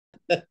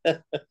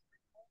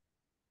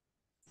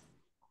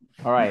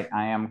All right,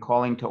 I am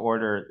calling to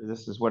order.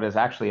 This is what is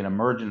actually an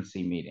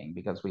emergency meeting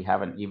because we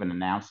haven't even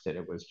announced it.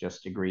 It was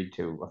just agreed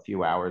to a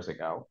few hours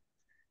ago,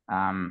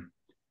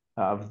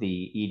 of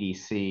the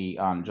EDC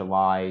on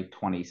July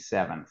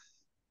 27th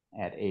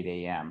at 8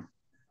 a.m.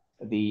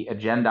 The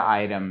agenda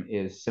item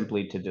is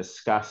simply to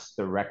discuss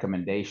the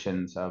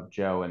recommendations of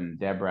Joe and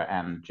Deborah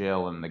and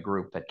Jill and the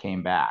group that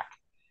came back.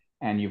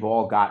 And you've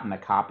all gotten a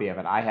copy of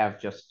it. I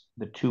have just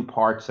the two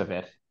parts of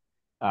it.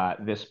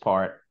 This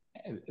part,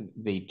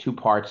 the two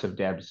parts of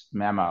Deb's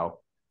memo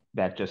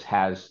that just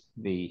has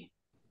the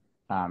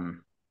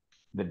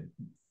the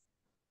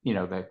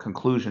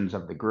conclusions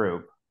of the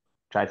group,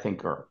 which I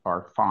think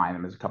are fine.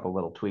 And there's a couple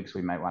little tweaks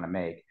we might want to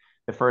make.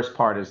 The first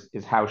part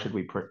is how should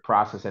we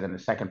process it, and the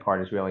second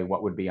part is really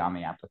what would be on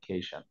the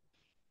application.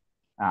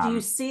 Do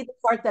you see the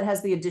part that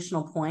has the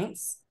additional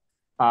points?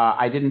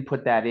 I didn't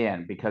put that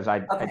in because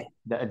Okay.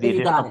 the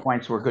additional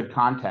points were good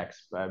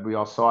context. We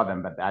all saw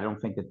them, but I don't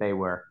think that they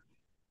were.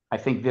 I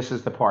think this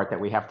is the part that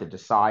we have to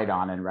decide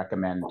on and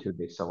recommend to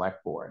the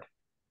select board.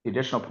 The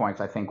additional points,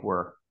 I think,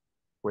 were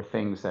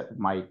things that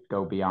might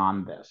go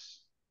beyond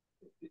this,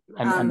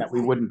 and that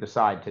we wouldn't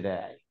decide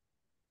today.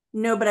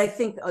 No, but I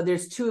think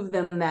there's two of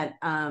them that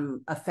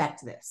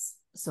affect this.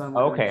 So I'm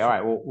okay. All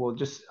right. Well,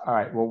 all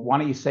right. Well, why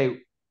don't you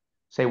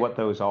say what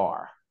those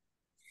are?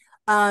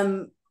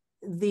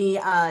 The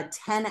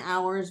 10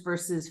 hours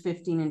versus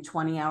 15 and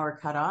 20-hour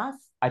cutoff.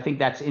 I think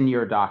that's in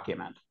your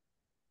document.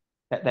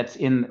 That's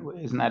in,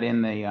 isn't that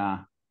in the?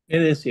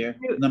 It is here.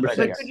 Number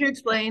 6. Could you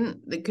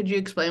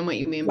explain what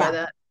you mean by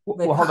that?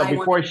 Well, hold on.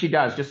 Before she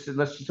does,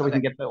 so we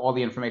can get all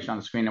the information on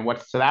the screen. And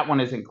so that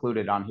one is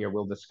included on here.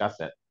 We'll discuss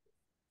it.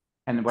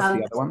 And what's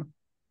the other one?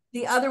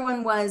 The other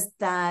one was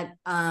that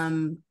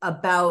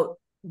about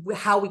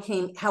how it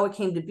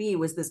came to be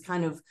was this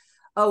kind of,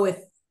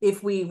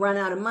 if we run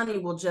out of money,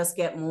 we'll just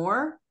get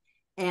more.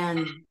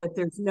 But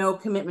there's no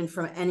commitment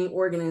from any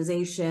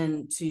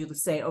organization to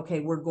say,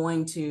 okay, we're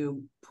going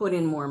to put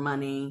in more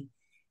money.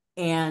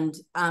 And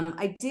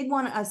I did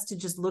want us to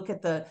just look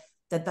at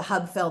that the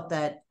hub felt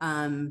that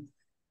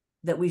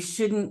that we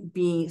shouldn't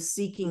be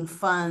seeking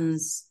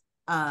funds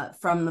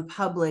from the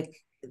public,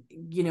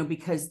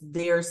 because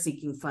they're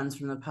seeking funds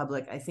from the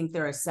public. I think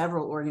there are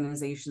several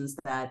organizations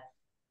that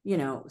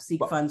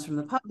seek funds from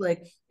the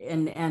public,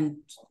 and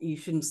you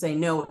shouldn't say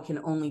no, it can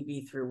only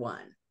be through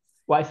one.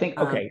 Well, I think,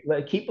 okay,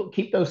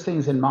 keep those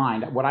things in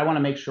mind. What I want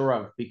to make sure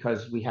of,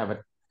 because we have a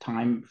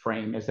time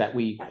frame, is that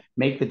we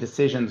make the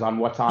decisions on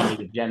what's on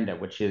the agenda,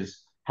 which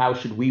is how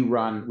should we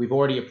run. We've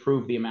already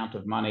approved the amount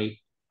of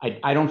money.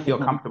 I don't feel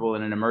comfortable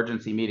in an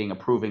emergency meeting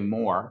approving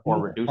more or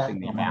reducing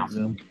the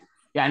amount.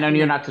 Yeah, I know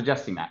you're not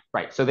suggesting that.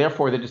 Right. So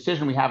therefore, the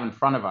decision we have in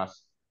front of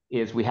us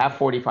is we have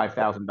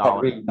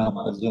 $45,000.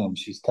 On Zoom,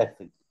 she's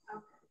texting.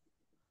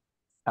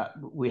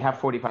 We have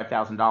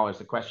 $45,000.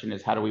 The question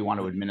is, how do we want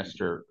to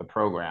administer the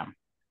program?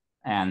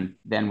 And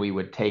then we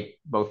would take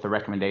both the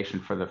recommendation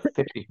for the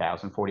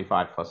 50,000,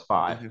 45 plus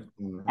 5,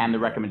 and the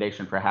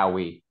recommendation for how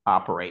we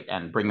operate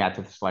and bring that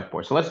to the select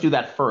board. So let's do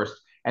that first,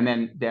 and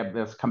then Deb,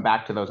 let's come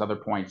back to those other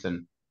points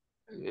and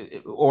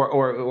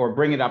or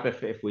bring it up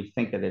if we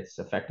think that it's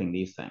affecting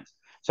these things.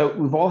 So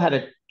we've all had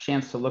a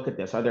chance to look at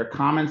this. Are there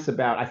comments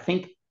about? I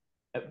think,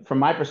 from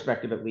my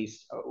perspective at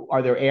least,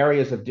 are there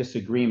areas of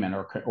disagreement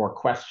or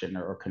question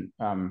or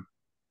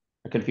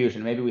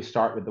confusion? Maybe we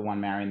start with the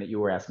one, Marion, that you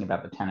were asking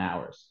about the 10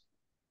 hours.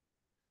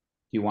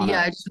 You want?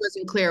 Yeah, I just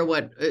wasn't clear.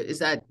 What is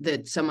that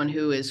someone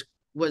who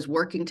was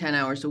working 10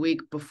 hours a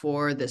week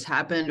before this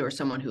happened, or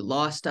someone who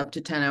lost up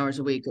to 10 hours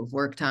a week of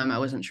work time? I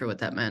wasn't sure what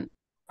that meant.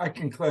 I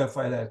can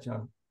clarify that,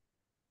 John.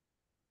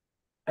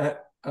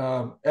 At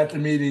the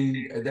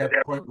meeting, at that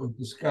point was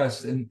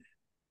discussed, and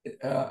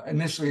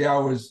initially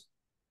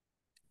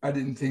I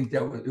didn't think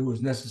that it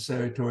was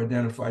necessary to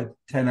identify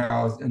 10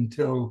 hours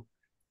until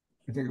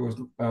I think it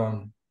was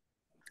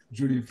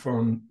Judy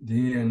from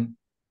DN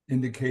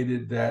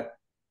indicated that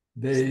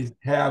they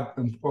have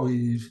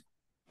employees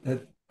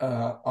that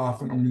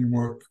often only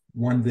work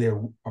one day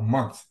a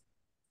month.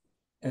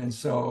 And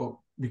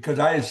so, because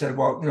I had said,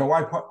 well,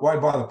 why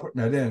bother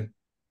putting that in?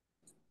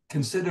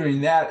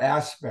 Considering that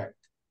aspect,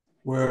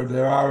 where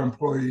there are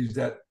employees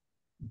that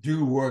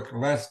do work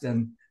less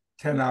than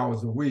 10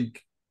 hours a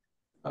week,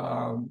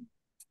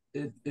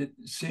 it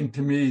seemed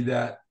to me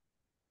that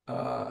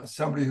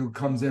somebody who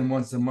comes in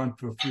once a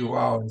month for a few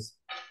hours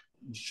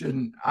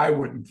I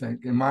wouldn't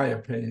think, in my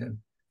opinion,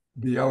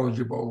 be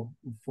eligible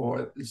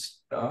for this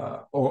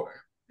or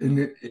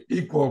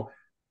equal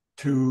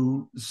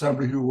to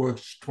somebody who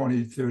works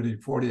 20, 30,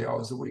 40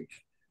 hours a week.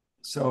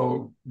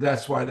 So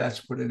that's why that's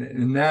put in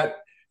it.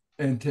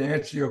 And to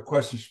answer your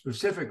question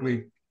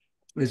specifically,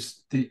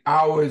 it's the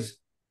hours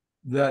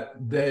that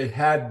they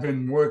had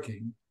been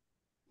working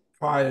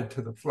prior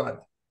to the flood.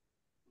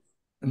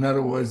 In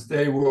other words,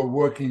 they were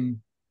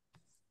working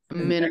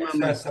minimum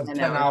in excess of 10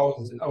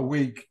 hours a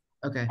week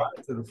prior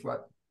to the flood.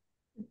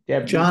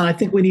 Deb, John, I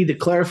think we need to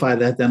clarify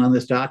that then on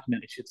this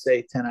document. It should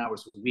say 10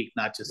 hours a week,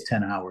 not just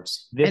 10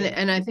 hours.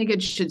 And I think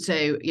it should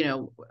say, you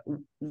know,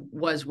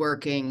 was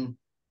working.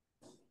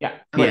 Yeah.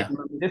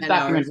 Maximum This 10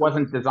 document hours.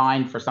 wasn't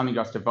designed for something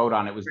just to vote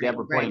on. It was Deb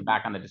reporting right.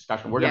 back on the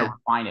discussion. We're going Yeah. to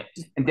refine it.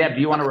 And Deb,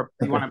 do you want to Okay.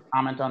 you want to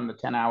comment on the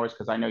 10 hours?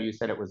 Because I know you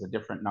said it was a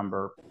different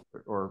number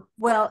or.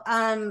 Well,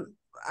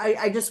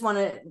 I just want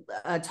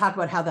to talk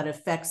about how that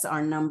affects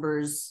our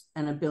numbers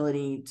and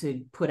ability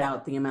to put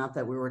out the amount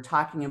that we were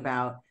talking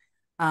about.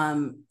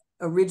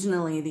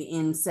 Originally, the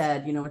inn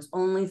said, you know, it's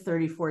only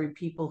 30, 40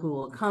 people who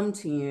will come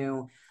to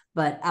you,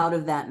 but out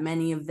of that,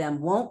 many of them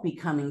won't be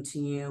coming to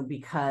you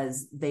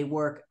because they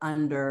work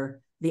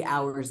under the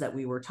hours that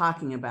we were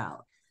talking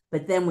about.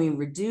 But then we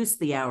reduce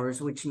the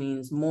hours, which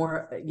means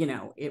more, you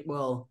know, it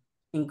will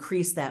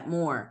increase that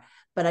more.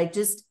 But I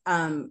just,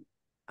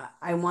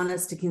 I want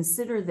us to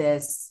consider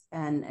this,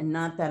 and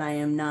not that I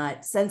am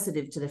not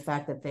sensitive to the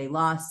fact that they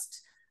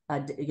lost,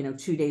 you know,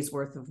 2 days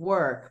worth of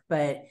work,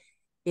 but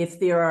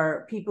if there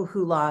are people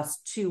who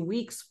lost 2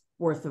 weeks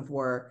worth of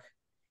work,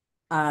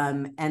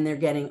 and they're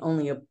getting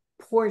only a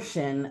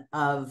portion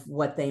of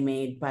what they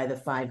made by the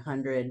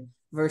 500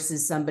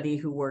 versus somebody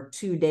who worked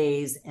 2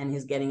 days and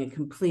is getting a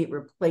complete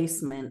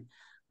replacement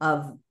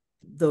of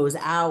those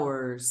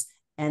hours.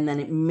 And then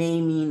it may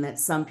mean that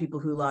some people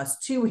who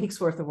lost 2 weeks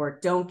worth of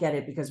work don't get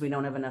it because we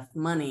don't have enough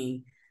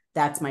money.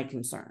 That's my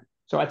concern.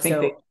 So I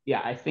think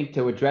I think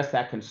to address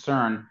that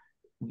concern,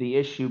 the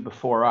issue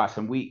before us,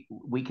 and we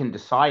can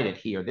decide it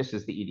here. This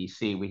is the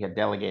EDC. We had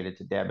delegated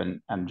to Deb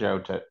and Joe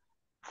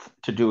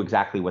to do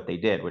exactly what they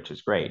did, which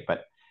is great.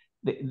 But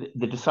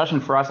the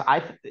discussion for us,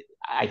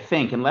 I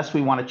think, unless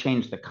we want to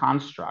change the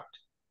construct,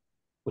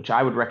 which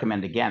I would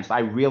recommend against, I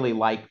really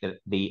like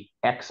the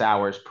X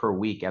hours per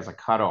week as a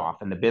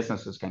cutoff, and the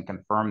businesses can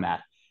confirm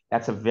that.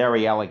 That's a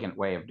very elegant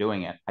way of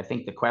doing it. I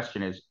think the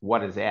question is,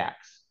 what is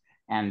X?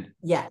 And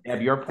yeah,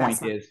 Deb, your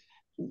point is,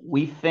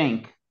 we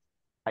think,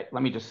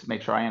 let me just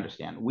make sure I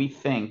understand. We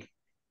think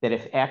that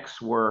if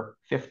X were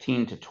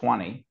 15 to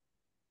 20,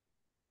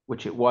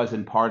 which it was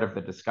in part of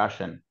the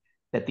discussion,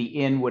 that the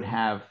inn would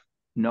have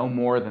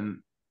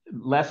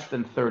less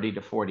than 30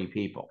 to 40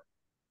 people.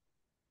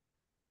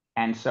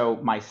 And so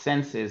my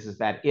sense is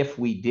that if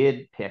we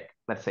did pick,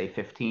 let's say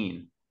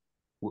 15,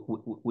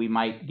 we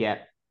might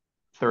get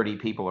 30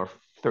 people or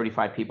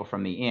 35 people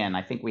from the inn.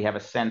 I think we have a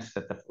sense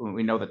that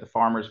we know that the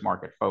farmers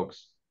market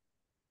folks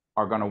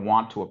are going to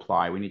want to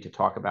apply. We need to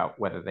talk about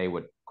whether they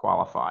would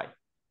qualify.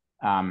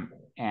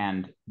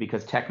 And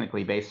because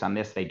technically based on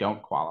this, they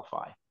don't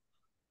qualify.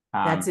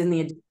 That's in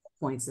the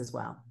points as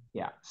well.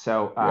 Yeah.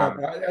 So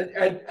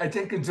I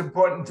think it's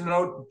important to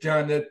note,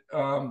 John, that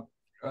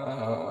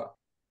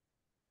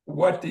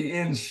what the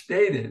inn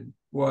stated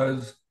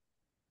was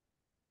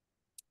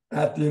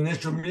at the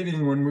initial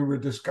meeting when we were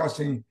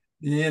discussing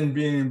the inn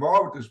being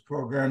involved with this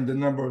program, the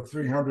number of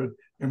 300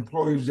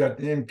 employees at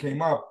the inn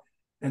came up.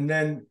 And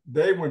then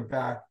they went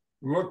back,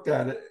 looked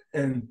at it,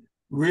 and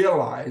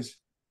realized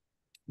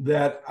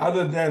that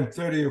other than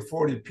 30 or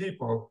 40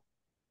 people,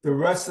 the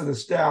rest of the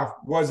staff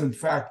was in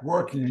fact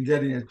working and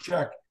getting a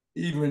check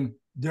even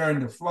during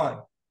the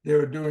flood. They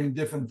were doing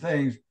different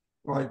things.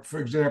 Like, for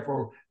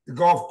example, the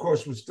golf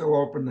course was still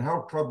open, the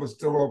health club was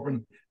still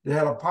open, they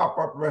had a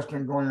pop-up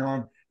restaurant going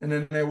on, and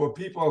then there were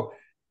people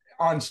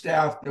on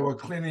staff that were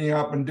cleaning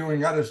up and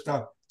doing other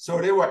stuff. So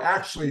they were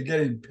actually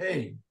getting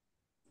paid.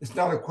 It's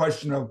not a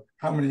question of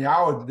how many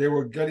hours they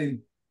were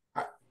getting.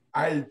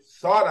 I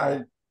thought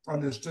I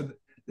understood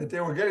that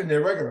they were getting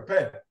their regular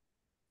pay,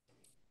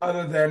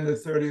 other than the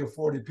 30 or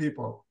 40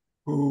 people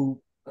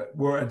who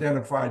were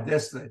identified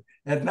yesterday.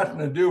 It had nothing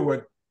to do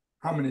with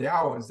how many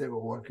hours they were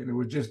working. It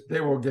was just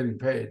they were getting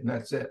paid, and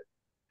that's it.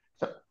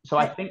 So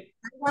I think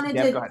I wanted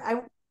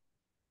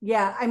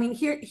I mean,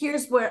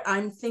 here's where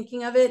I'm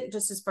thinking of it,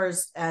 just as far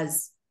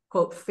as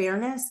quote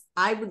fairness.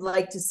 I would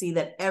like to see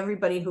that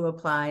everybody who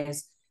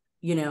applies,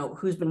 you know,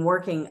 who's been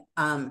working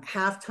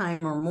half-time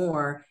or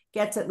more,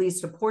 gets at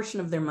least a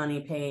portion of their money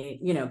paid,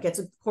 you know, gets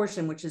a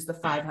portion, which is the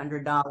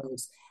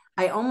 $500.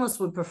 I almost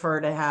would prefer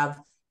to have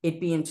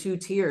it be in 2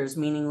 tiers,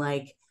 meaning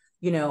like,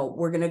 you know,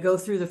 we're going to go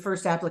through the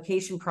first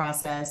application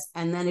process.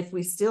 And then if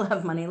we still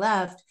have money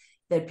left,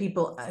 that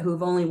people who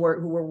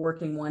were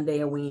working 1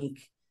 day a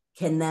week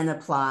can then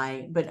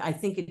apply. But I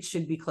think it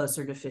should be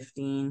closer to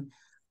 15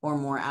 or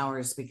more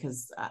hours,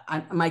 because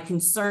my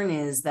concern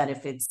is that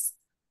if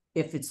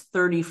it's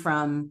 30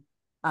 from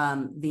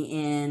the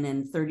inn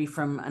and 30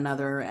 from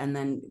another, and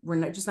then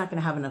we're just not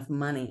going to have enough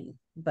money.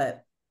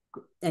 But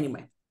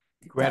anyway,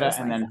 Greta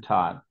and then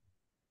Todd.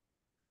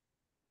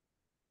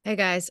 Hey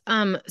guys,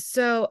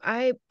 so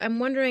I'm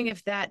wondering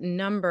if that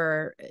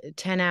number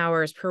 10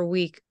 hours per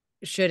week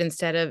should,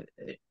 instead of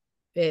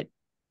it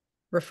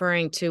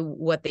referring to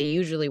what they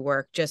usually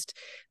work, just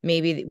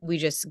maybe we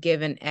just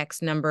give an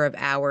X number of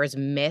hours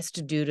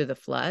missed due to the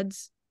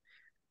floods.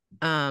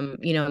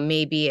 You know,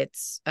 maybe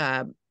it's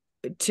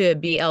to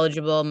be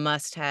eligible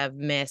must have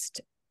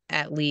missed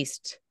at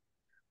least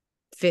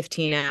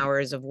 15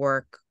 hours of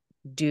work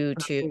due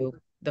to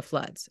the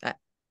floods. I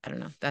don't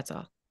know. That's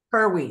all.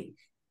 Per week.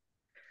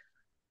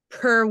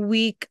 per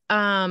week,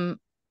 or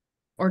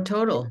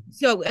total.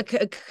 So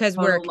because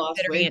we're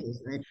considering it,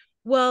 right?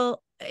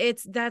 well,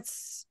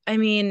 I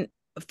mean,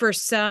 for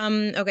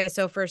some, okay,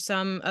 so for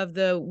some of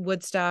the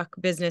Woodstock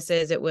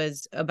businesses, it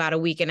was about a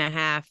week and a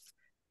half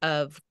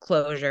of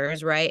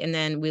closures, right? And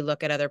then we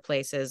look at other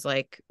places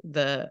like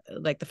the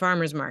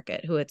farmers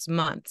market, who it's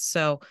months.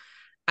 So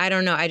I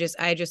don't know. I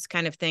just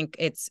kind of think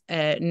it's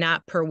a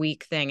not per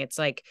week thing. It's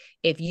like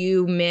if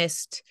you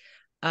missed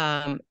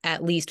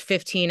at least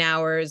 15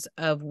 hours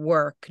of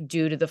work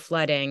due to the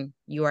flooding,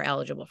 you are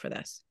eligible for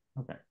this.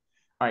 Okay.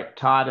 All right,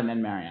 Todd and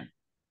then Marion.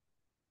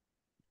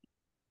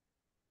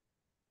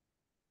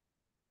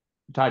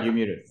 Todd, you're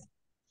muted.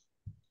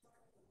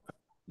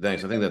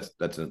 Thanks. I think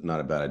that's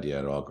not a bad idea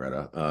at all,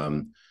 Greta.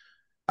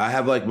 I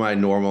have like my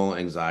normal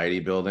anxiety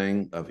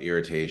building of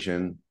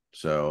irritation.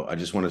 So I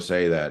just want to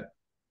say that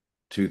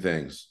two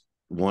things.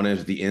 One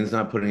is the inn's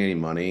not putting any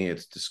money.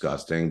 It's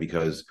disgusting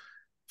because,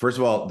 first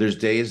of all, there's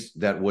days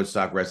that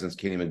Woodstock residents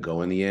can't even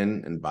go in the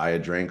inn and buy a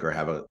drink or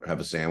have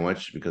a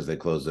sandwich because they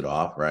closed it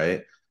off,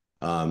 right?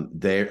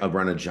 They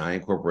run a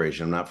giant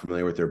corporation. I'm not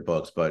familiar with their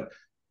books, but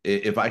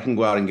if I can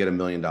go out and get $1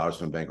 million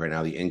from a bank right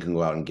now, the inn can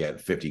go out and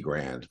get 50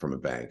 grand from a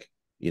bank,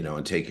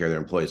 and take care of their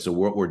employees. So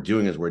what we're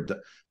doing is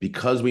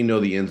because we know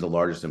the inn's the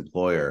largest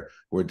employer,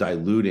 we're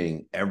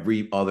diluting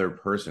every other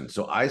person.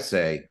 So I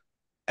say,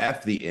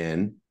 F the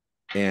inn,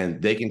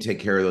 and they can take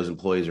care of those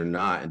employees or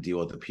not and deal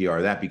with the PR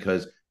of that,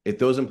 because if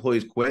those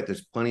employees quit,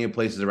 there's plenty of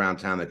places around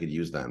town that could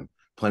use them.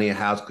 Plenty of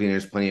house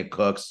cleaners, plenty of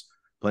cooks,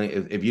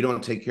 if you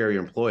don't take care of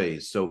your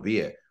employees, so be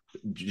it.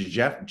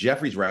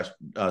 Jeffrey's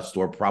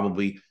store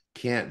probably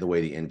can't the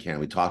way the inn can.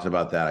 We talked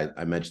about that.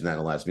 I mentioned that in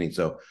the last meeting.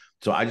 So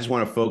I just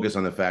want to focus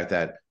on the fact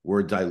that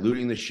we're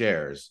diluting the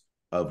shares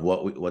of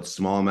what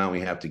small amount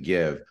we have to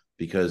give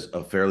because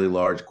a fairly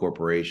large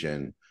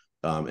corporation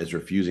is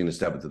refusing to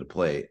step up to the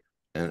plate.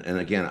 And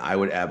again, I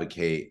would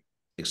advocate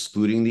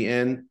excluding the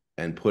inn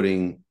and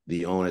putting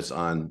the onus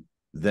on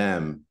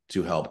them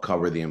to help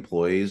cover the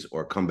employees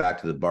or come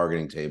back to the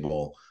bargaining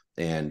table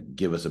and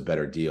give us a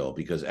better deal,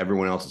 because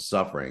everyone else is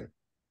suffering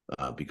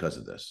because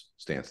of this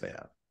stance they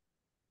have.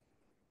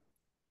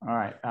 All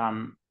right,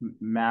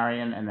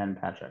 Marion and then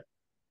Patrick,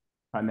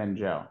 and then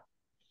Joe.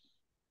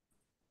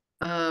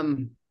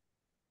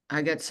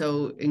 I got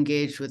so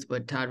engaged with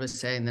what Todd was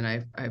saying that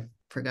I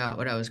forgot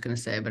what I was going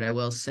to say, but I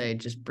will say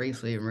just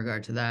briefly in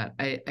regard to that.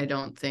 I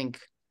don't think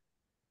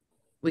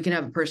we can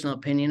have a personal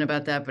opinion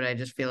about that, but I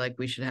just feel like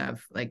we should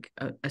have like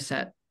a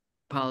set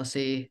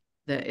policy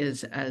that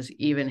is as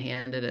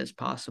even-handed as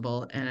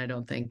possible. And I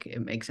don't think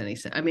it makes any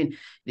sense. I mean,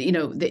 the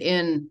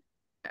inn,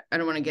 I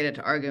don't want to get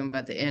into arguing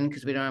about the inn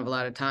because we don't have a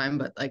lot of time,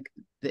 but like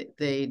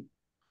they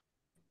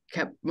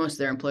kept most of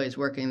their employees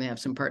working. They have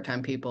some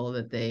part-time people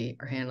that they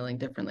are handling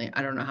differently.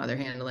 I don't know how they're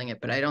handling it,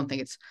 but I don't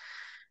think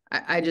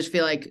I just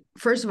feel like,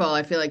 first of all,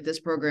 I feel like this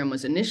program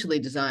was initially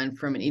designed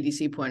from an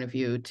EDC point of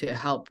view to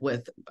help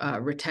with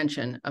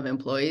retention of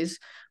employees,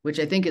 which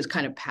I think is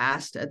kind of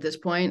past at this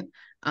point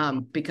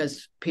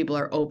because people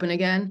are open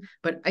again.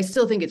 But I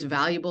still think it's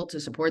valuable to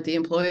support the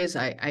employees.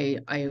 I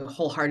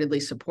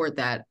wholeheartedly support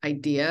that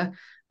idea.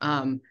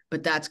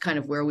 But that's kind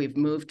of where we've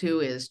moved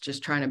to, is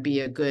just trying to be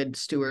a good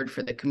steward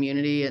for the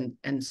community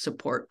and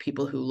support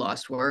people who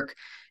lost work.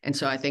 And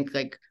so I think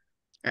like,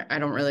 I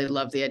don't really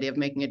love the idea of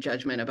making a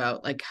judgment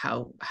about like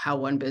how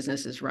one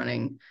business is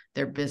running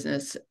their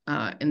business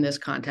in this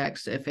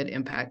context, if it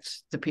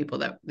impacts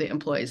the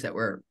employees that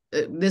were,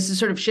 this is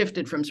sort of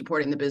shifted from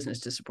supporting the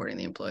business to supporting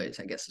the employees,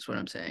 I guess is what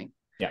I'm saying.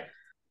 Yeah.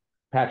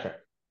 Patrick,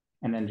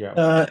 and then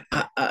Joe.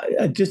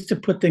 Just to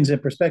put things in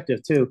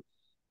perspective too,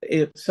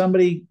 if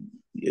somebody,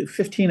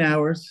 15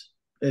 hours,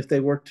 if they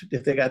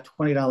got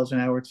 $20 an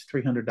hour, it's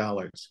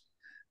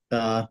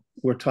 $300.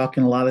 We're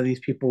talking a lot of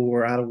these people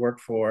were out of work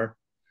for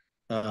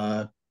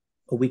a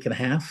week and a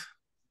half.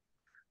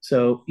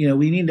 So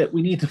we need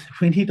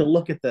to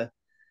look at the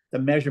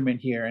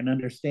measurement here and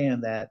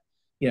understand that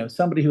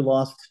somebody who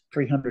lost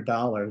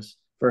 $300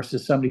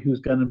 versus somebody who's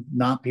going to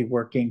not be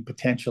working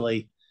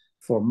potentially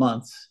for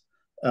months.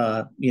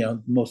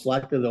 Most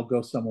likely they'll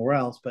go somewhere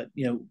else. But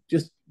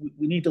just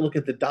we need to look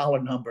at the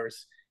dollar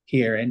numbers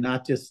here and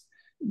not just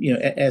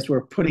as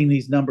we're putting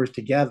these numbers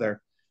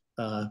together.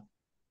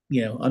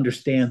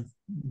 Understand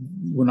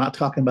we're not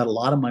talking about a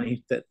lot of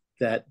money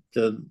that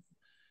the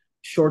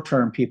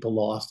short-term people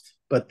lost,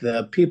 but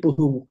the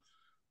people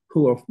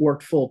who have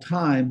worked full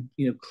time,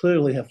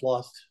 clearly have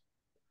lost,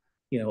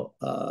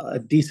 a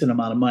decent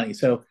amount of money.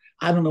 So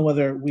I don't know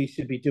whether we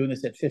should be doing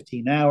this at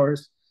 15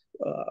 hours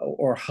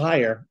or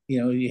higher.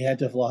 You had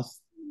to have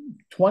lost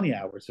 20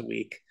 hours a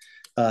week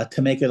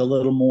to make it a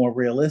little more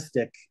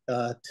realistic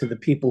to the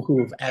people who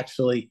have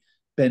actually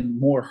been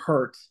more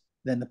hurt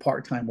than the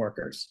part-time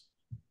workers.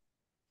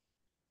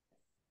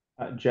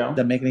 Joe? Does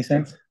that make any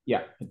sense?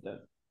 Yeah, it does.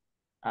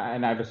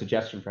 And I have a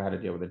suggestion for how to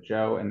deal with it.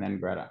 Joe, and then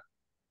Greta.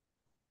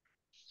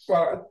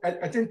 Well,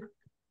 I think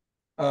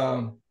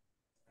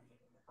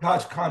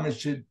Todd's comments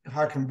should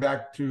harken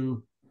back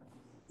to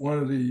one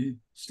of the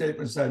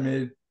statements I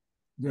made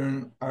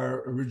during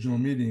our original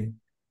meeting.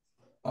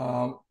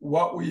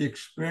 what we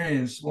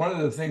experienced, one of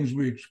the things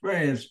we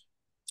experienced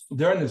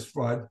during this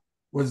flood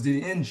was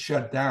the inn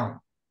shut down.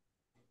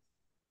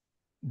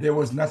 There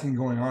was nothing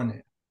going on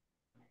there.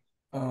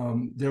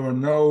 There were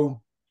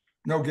no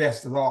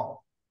guests at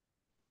all.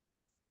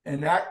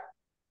 And that,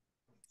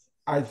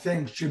 I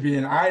think, should be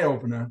an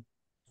eye-opener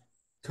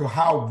to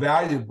how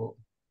valuable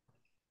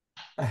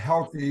a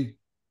healthy,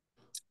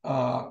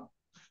 well-run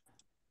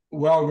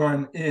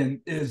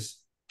inn is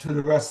to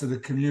the rest of the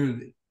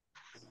community.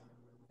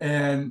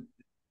 And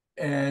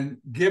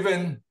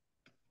given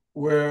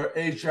where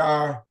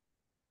HR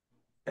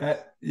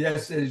at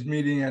yesterday's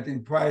meeting, I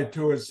think prior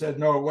to it, said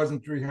no, it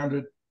wasn't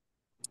 300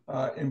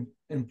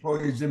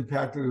 employees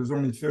impacted, it was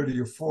only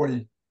 30 or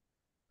 40.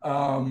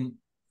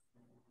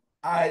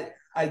 I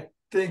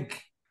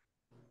think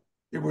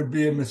it would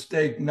be a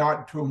mistake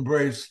not to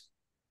embrace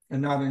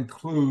and not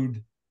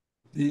include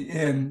the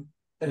inn,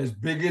 as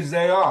big as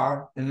they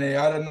are, and they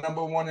are the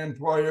 #1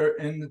 employer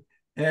and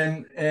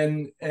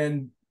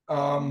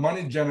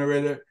money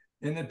generator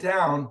in the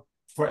town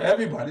for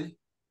everybody.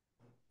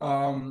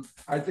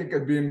 I think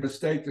it'd be a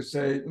mistake to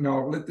say,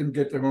 no, let them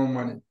get their own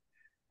money.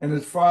 And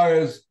as far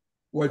as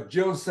what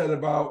Jill said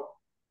about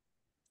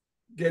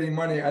getting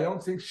money, I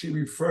don't think she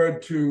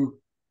referred to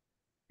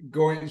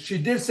going, she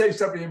did say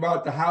something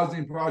about the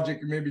housing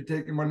project and maybe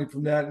taking money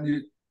from that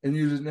and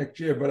use it next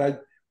year,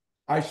 but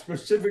I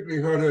specifically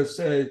heard her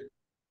say,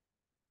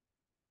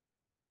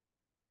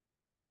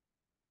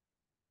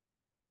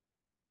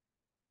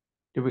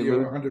 did we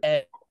lose?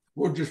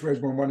 We'll just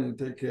raise more money and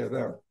take care of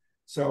them.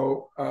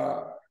 So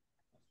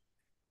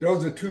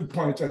those are 2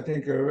 points I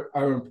think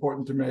are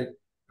important to make,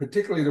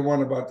 particularly the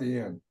one about the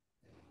inn.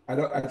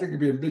 I think it'd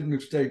be a big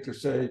mistake to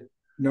say,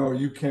 no,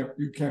 you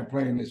can't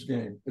play in this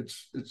game.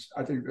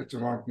 I think that's the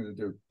wrong thing to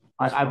do.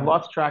 I've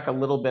lost track a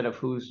little bit of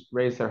who's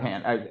raised their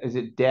hand. Is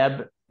it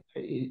Deb?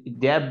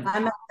 Deb.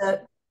 Am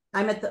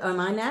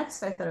I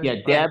next? I thought it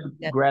was Deb,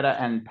 Greta,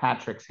 and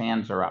Patrick's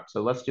hands are up.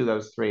 So let's do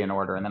those 3 in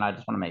order, and then I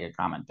just want to make a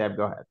comment. Deb,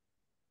 go ahead.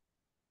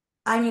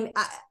 I mean,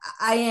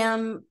 I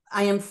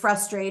am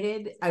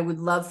frustrated. I would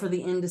love for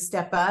the inn to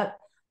step up,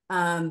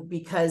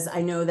 because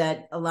I know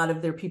that a lot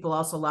of their people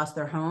also lost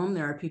their home.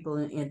 There are people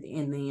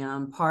in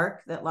the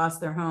park that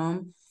lost their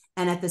home,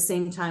 and at the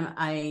same time,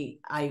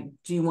 I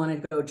do want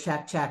to go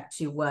check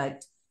to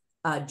what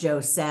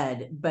Joe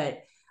said,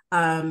 but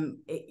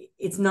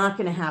it's not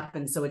going to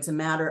happen. So it's a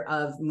matter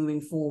of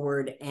moving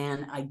forward,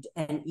 and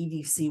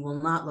EDC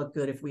will not look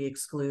good if we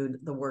exclude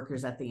the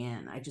workers at the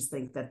inn. I just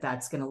think that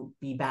that's going to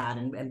be bad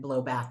and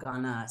blow back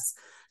on us.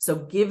 So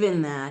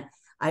given that,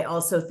 I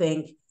also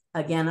think,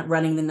 again,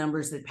 running the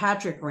numbers that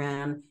Patrick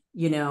ran,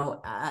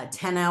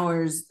 10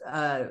 hours,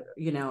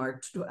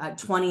 or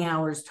 20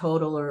 hours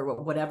total,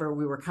 or whatever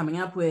we were coming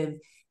up with,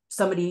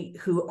 somebody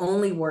who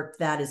only worked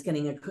that is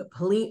getting a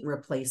complete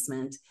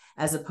replacement,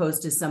 as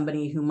opposed to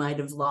somebody who might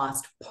have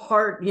lost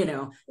part,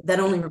 that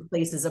only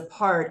replaces a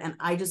part. And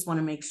I just want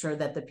to make sure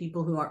that the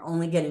people who are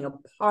only getting a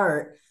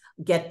part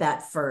get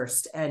that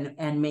first,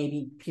 and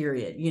maybe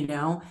period,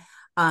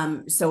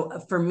 So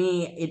for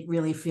me, it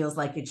really feels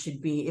like it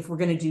should be, if we're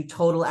going to do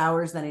total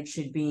hours, then it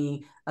should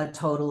be a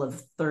total of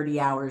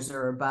 30 hours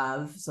or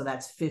above. So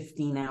that's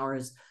 15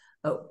 hours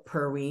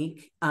per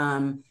week.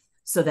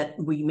 So that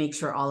we make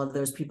sure all of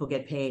those people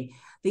get paid.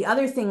 The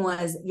other thing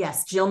was,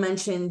 yes, Jill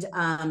mentioned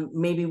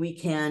maybe we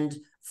can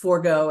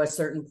forego a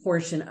certain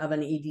portion of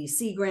an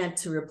EDC grant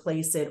to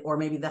replace it, or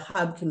maybe the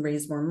hub can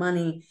raise more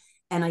money.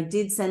 And I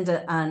did send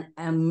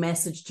a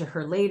message to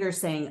her later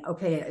saying,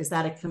 okay, is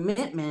that a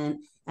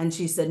commitment? And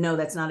she said, no,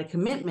 that's not a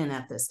commitment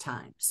at this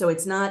time. So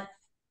it's not,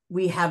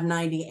 we have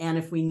 90, and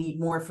if we need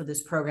more for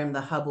this program,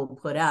 the hub will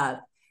put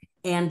up.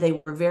 And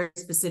they were very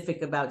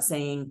specific about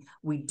saying,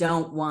 we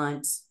don't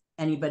want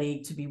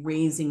anybody to be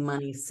raising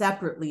money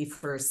separately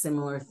for a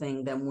similar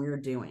thing than we're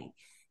doing,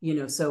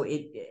 so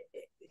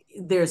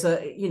there's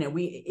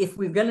if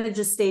we're going to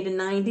just stay to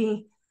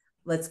 90,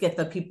 let's get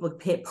the people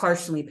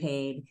partially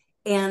paid.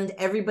 And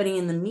everybody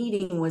in the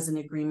meeting was in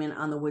agreement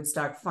on the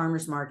Woodstock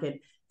farmers market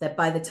that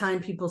by the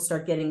time people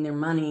start getting their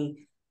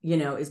money,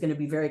 is going to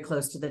be very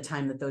close to the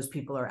time that those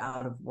people are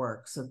out of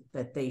work, so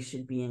that they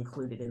should be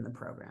included in the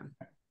program.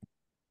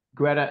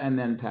 Greta, and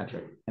then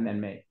Patrick, and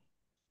then me.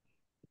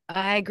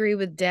 I agree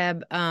with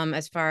Deb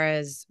as far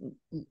as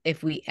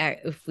if we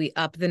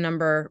up the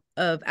number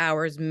of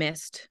hours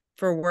missed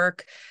for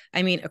work.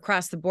 I mean,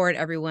 across the board,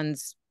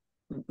 everyone's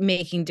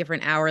making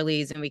different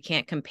hourlies, and we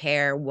can't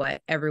compare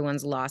what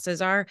everyone's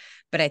losses are.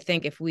 But I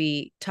think if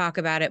we talk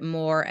about it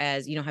more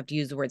as, you don't have to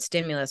use the word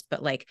stimulus,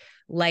 but like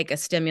a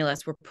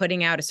stimulus, we're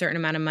putting out a certain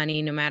amount of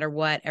money, no matter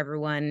what,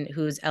 everyone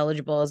who's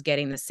eligible is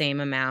getting the same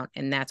amount.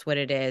 And that's what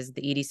it is.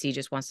 The EDC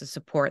just wants to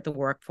support the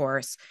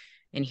workforce.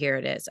 And here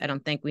it is. I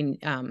don't think we,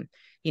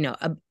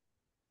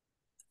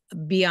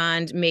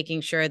 beyond making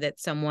sure that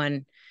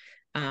someone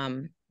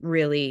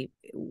really,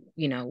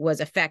 was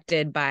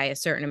affected by a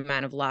certain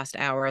amount of lost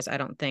hours, I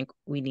don't think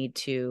we need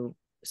to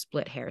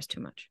split hairs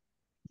too much.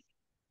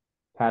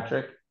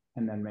 Patrick,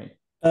 and then me.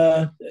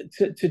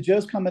 To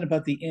Joe's comment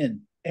about the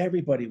inn,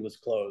 everybody was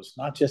closed,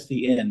 not just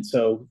the inn.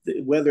 So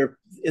whether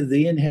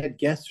the inn had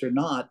guests or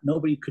not,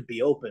 nobody could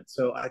be open.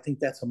 So I think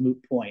that's a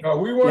moot point. No,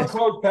 we weren't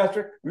closed,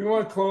 Patrick. We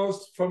weren't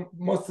closed from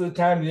most of the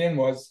time the inn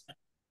was.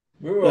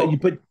 We were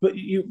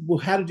well,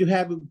 how did you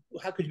have?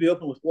 How could you be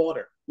open with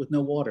water, with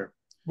no water?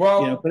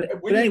 Well, you know, but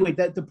anyway,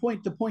 that the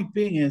point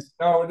being is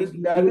no,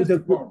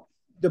 the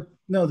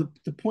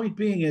point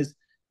being is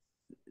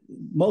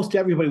most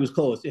everybody was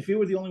closed. If you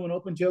were the only one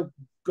open, Joe,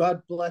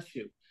 God bless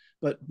you.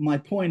 But my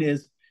point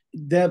is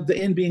that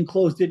the inn being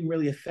closed didn't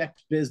really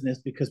affect business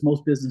because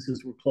most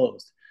businesses were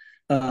closed.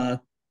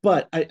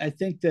 But I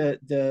think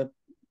that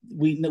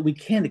we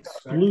can't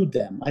exclude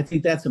them. I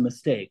think that's a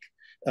mistake.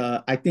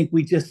 I think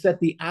we just set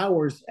the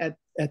hours at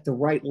the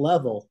right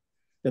level,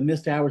 the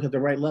missed hours at the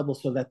right level,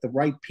 so that the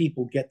right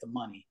people get the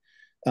money.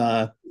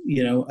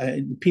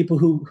 People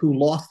who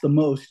lost the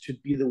most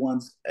should be the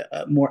ones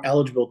more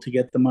eligible to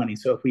get the money.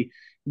 So if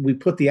we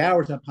put the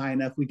hours up high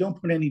enough, we don't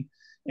put any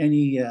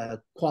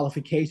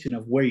qualification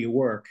of where you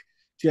work,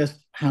 just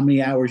how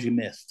many hours you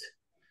missed.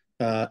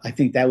 I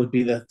think that would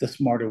be the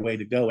smarter way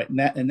to go.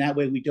 And that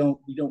way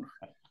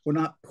we're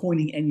not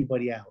pointing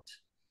anybody out.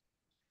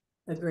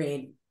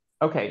 Agreed.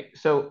 Okay,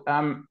 so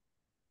all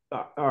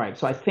right.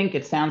 So I think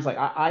it sounds like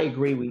I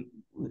agree.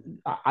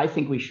 I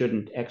think we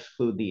shouldn't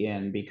exclude the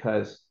inn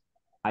because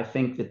I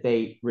think that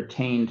they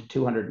retained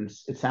 200.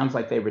 It sounds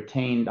like they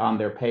retained on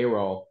their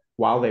payroll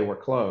while they were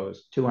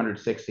closed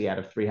 260 out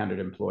of 300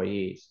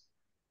 employees,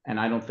 and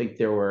I don't think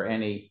there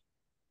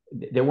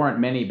weren't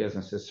many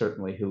businesses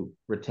certainly who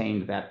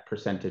retained that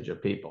percentage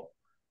of people.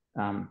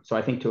 So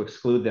I think to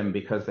exclude them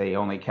because they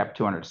only kept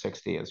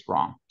 260 is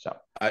wrong. So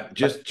I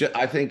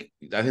think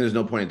there's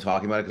no point in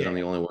talking about it because I'm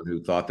the only one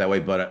who thought that way.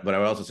 But I would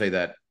also say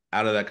that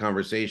out of that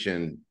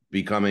conversation,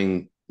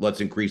 becoming let's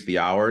increase the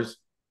hours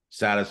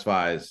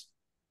satisfies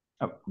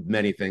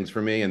many things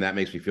for me, and that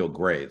makes me feel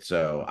great.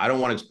 So I don't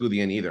want to exclude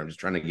the inn either. I'm just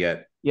trying to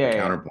get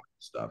counterpoint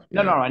stuff.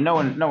 No,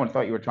 one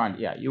thought you were trying to.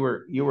 Yeah, you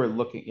were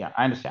looking. Yeah,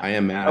 I understand. I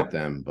am mad at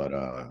them, but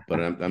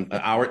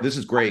this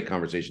is great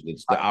conversation.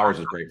 The hours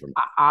is great for me.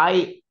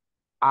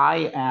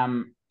 I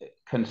am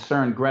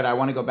concerned, Greta. I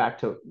want to go back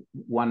to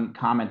one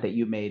comment that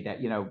you made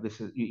that,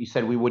 you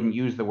said we wouldn't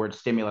use the word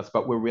stimulus,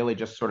 but we're really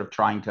just sort of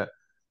trying to,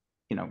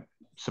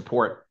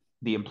 support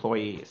the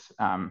employees.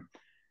 I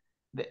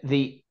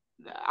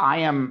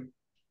am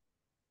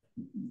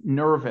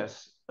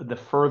nervous the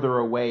further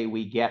away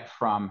we get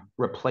from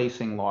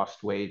replacing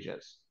lost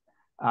wages,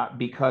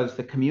 because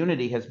the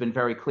community has been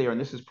very clear, and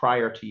this is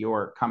prior to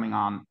your coming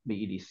on the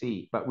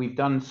EDC, but we've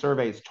done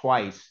surveys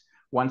twice,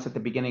 once at the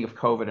beginning of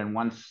COVID and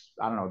once,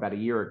 I don't know, about a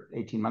year or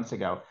 18 months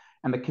ago.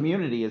 And the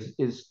community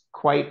is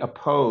quite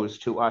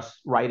opposed to us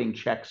writing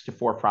checks to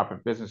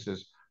for-profit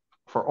businesses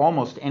for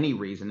almost any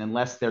reason,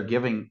 unless they're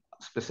giving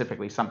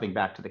specifically something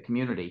back to the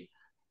community.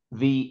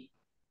 The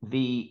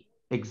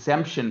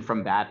exemption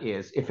from that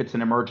is if it's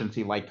an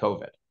emergency like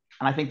COVID.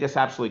 And I think this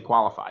absolutely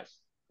qualifies.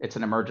 It's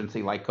an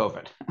emergency like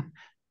COVID.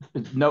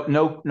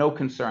 No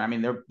concern. I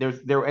mean,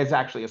 there is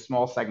actually a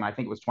small segment, I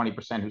think it was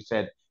 20%, who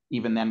said,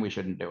 even then we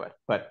shouldn't do it.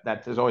 But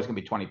there's always going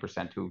to be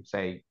 20% who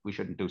say we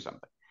shouldn't do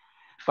something.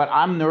 But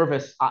I'm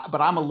nervous, but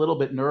I'm a little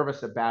bit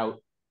nervous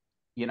about,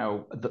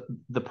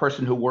 the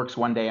person who works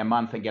one day a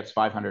month and gets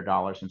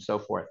 $500 and so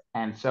forth.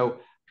 And so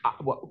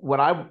what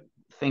I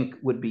think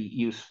would be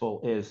useful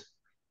is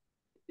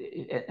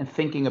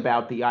thinking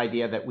about the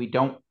idea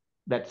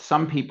that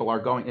some people are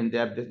going, and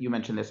Deb, you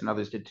mentioned this and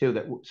others did too,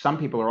 that some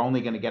people are only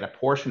going to get a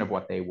portion of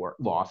what they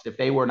lost. If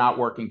they were not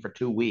working for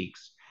 2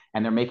 weeks,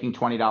 and they're making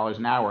 $20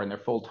 an hour and they're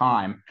full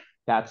time,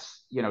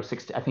 that's, I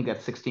think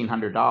that's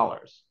 $1,600.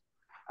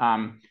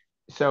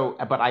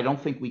 But I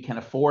don't think we can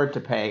afford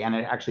to pay, and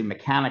actually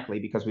mechanically,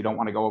 because we don't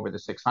want to go over the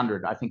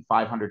 600, I think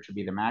 500 should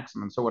be the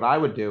maximum. So what I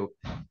would do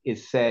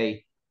is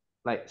say,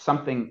 like,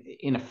 something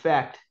in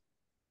effect,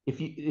 if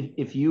you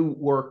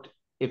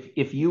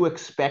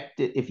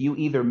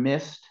either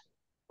missed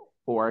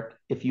or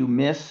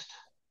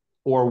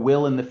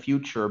will in the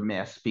future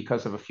miss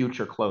because of a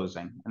future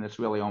closing, and it's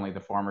really only the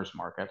farmers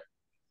market.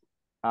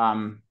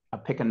 I'll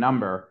pick a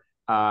number.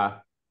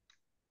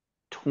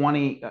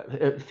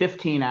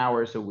 15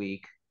 hours a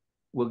week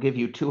will give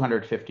you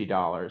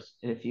 $250.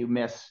 If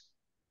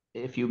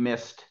you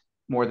missed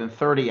more than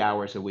 30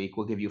 hours a week,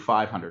 we'll give you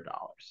 $500,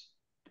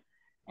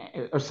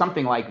 or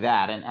something like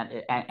that.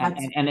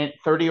 And at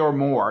 30 or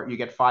more, you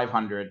get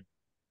 500.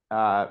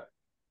 30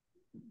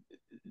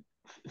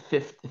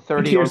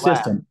 or less.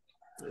 System.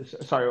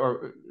 Sorry,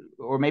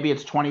 or maybe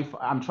it's 20.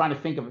 I'm trying to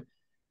think of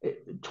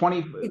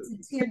 20.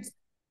 It's tiered.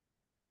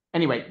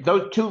 Anyway,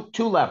 those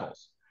two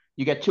levels,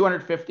 you get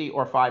 250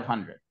 or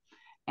 500,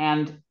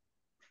 and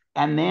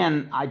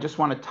then I just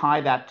want to tie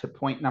that to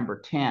point number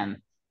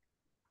 10.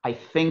 I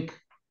think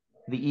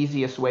the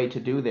easiest way to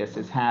do this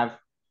is have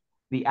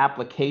the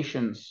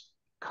applications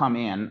come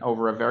in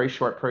over a very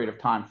short period of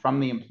time from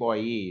the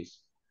employees.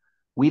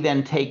 We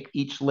then take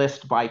each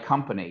list by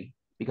company,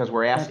 because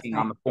we're asking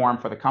on the form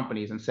for the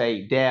companies, and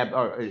say, Deb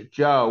or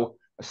Joe,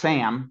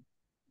 Sam,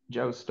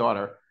 Joe's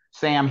daughter,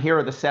 Sam, here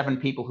are the 7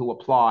 people who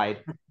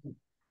applied.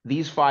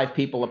 these 5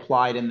 people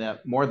applied in the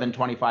more than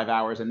 25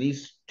 hours, and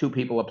these 2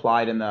 people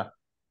applied in the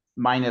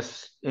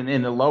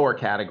in the lower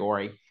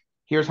category.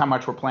 Here's how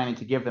much we're planning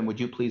to give them. Would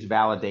you please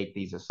validate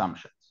these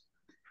assumptions?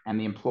 And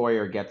the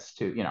employer gets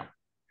to,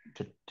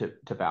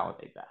 to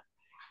validate that.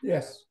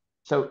 Yes.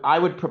 So I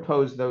would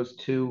propose those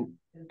 2,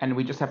 and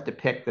we just have to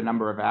pick the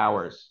number of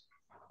hours.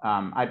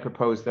 I'd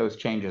propose those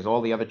changes.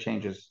 All the other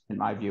changes, in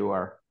my view,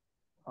 are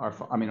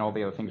I mean, all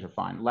the other things are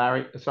fine.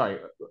 Larry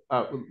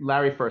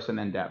first, and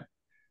then Deb.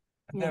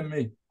 And then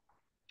me.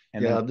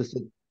 And yeah, then, this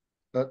is,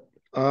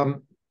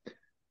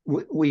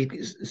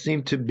 we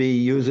seem to be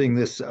using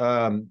this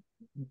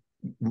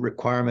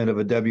requirement of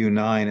a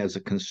W-9 as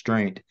a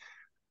constraint.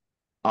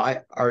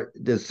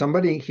 Does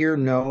somebody here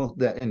know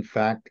that in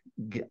fact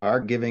our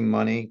giving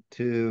money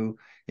to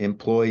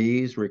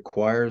employees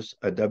requires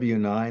a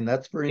W-9?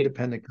 That's for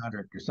independent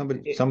contractors.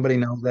 Somebody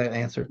knows that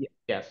answer?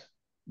 yes.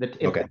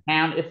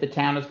 If the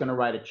town is going to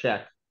write a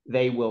check,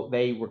 they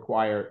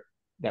require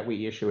that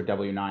we issue a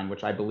W-9,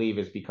 which I believe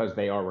is because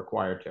they are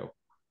required to.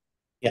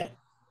 Yeah,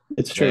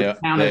 it's true.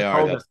 They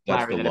are. That's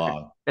the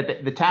law.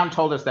 The town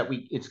told us that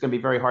it's going to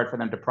be very hard for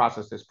them to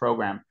process this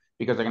program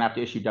because they're going to have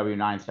to issue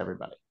W-9s to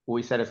everybody. Well,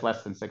 we said it's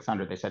less than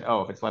 600. They said,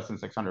 oh, if it's less than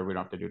 600, we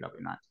don't have to do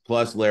W-9s.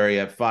 Plus, Larry,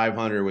 at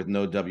 500 with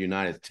no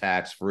W-9, it's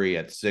tax free.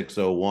 At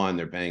 601,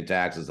 they're paying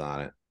taxes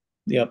on it.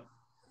 Yep.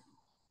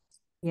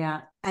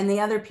 Yeah, and the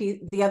other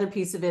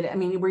piece of it, I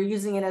mean, we're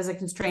using it as a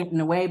constraint in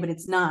a way, but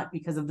it's not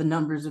because of the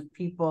numbers of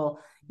people.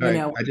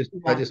 Right. I just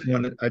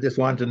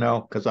wanted to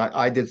know, because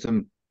I did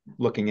some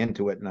looking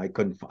into it and I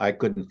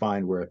couldn't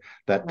find where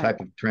that type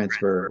of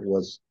transfer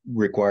was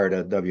required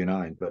at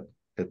W-9, but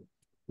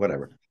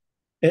whatever.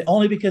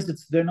 Only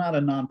because they're not a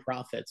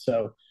nonprofit,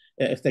 so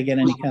if they get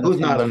any kind of who's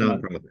not a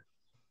nonprofit?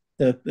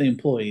 The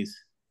employees.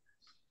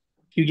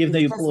 If you give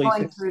the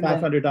employees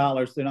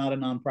 $500, they're not a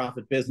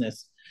nonprofit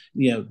business.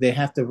 They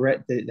have to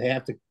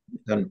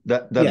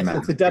that doesn't matter.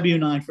 It's a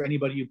W-9 for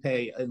anybody you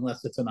pay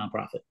unless it's a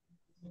nonprofit.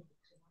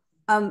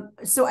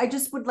 So I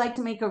just would like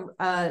to make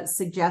a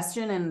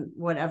suggestion, and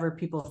whatever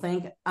people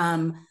think.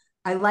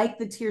 I like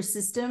the tier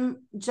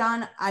system,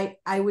 John. I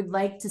would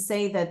like to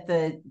say that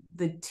the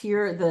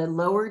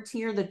lower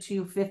tier, the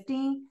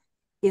 250,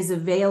 is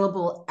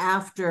available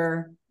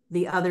after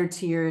the other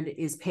tiered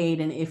is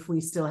paid, and if we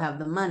still have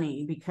the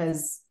money,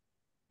 because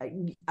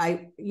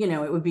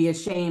it would be a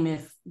shame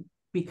if,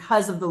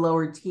 because of the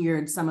lower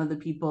tiered, some of the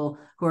people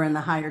who are in the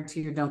higher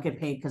tier don't get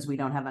paid because we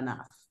don't have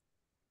enough.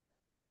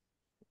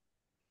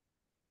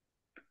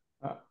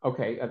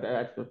 Okay,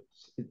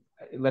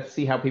 let's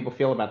see how people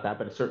feel about that,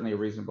 but it's certainly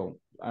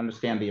I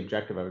understand the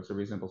objective of it. It's a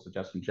reasonable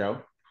suggestion.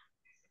 Joe?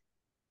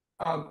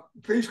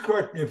 Please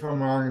correct me if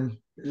I'm wrong.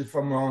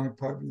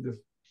 Probably the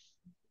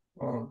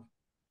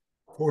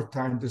 4th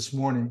time this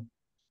morning.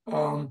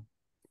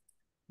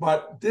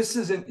 But this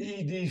is an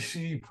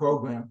EDC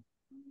program.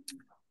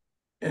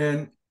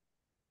 And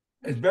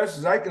as best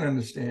as I can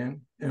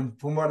understand, and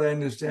from what I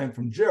understand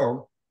from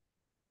Jill,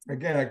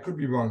 again, I could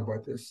be wrong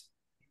about this,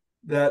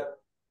 that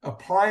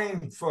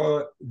applying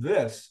for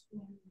this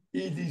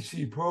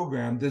EDC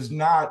program does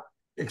not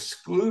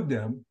exclude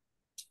them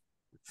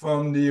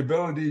from the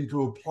ability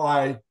to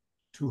apply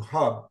to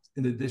Hub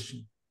in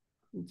addition.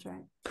 That's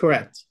right.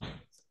 Correct.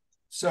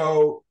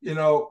 So,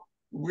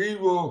 we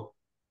will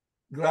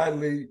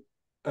gladly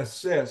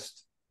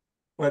assist,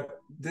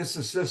 but this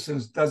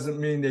assistance doesn't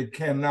mean they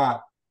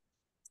cannot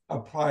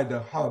apply to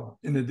Hub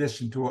in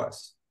addition to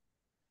us.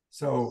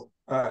 So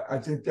I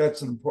think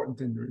that's an important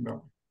thing to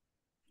remember.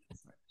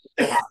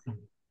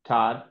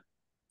 Todd?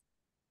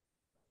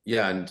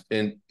 Yeah,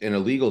 and in a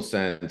legal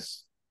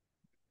sense,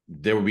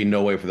 there would be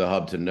no way for the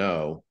Hub to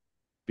know,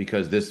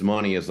 because this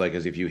money is like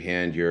as if you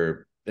hand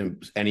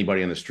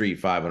anybody on the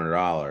street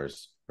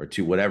 $500 or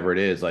whatever it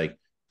is. Like,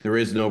 there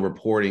is no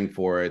reporting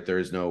for it. There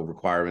is no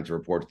requirement to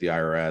report to the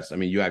IRS. I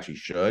mean, you actually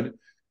should,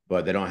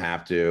 but they don't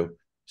have to.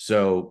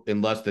 So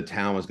unless the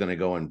town was going to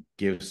go and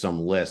give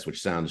some list,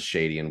 which sounds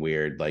shady and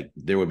weird, like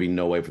there would be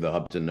no way for the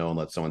Hub to know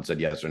unless someone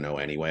said yes or no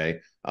anyway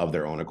of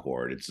their own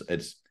accord.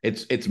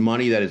 It's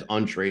money that is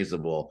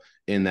untraceable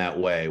in that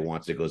way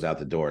once it goes out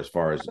the door, as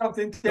far as I don't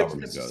think that's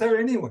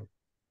necessary anyway,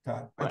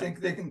 Todd. Right. I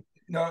think they can,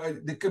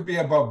 it could be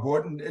above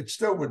board and it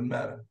still wouldn't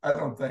matter. I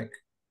don't think.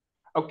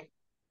 Okay.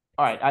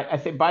 All right. I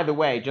think, by the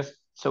way, just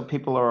so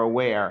people are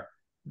aware,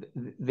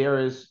 there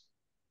is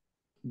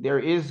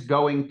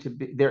going to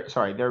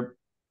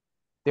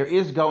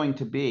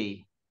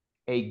be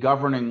a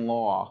governing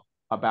law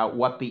about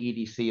what the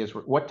EDC is,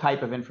 what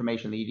type of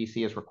information the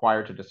EDC is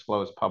required to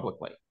disclose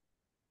publicly.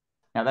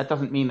 Now, that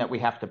doesn't mean that we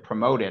have to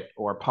promote it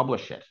or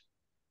publish it,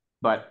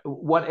 but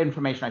what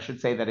information, I should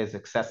say, that is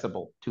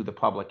accessible to the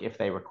public if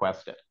they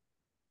request it.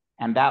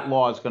 And that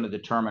law is going to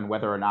determine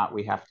whether or not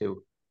we have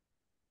to,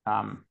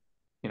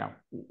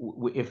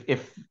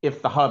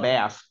 if the Hub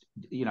asked,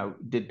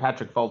 did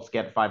Patrick Foltz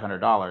get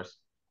 $500,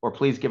 or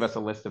please give us a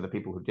list of the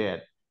people who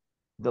did.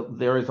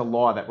 There is a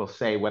law that will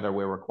say whether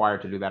we're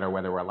required to do that or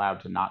whether we're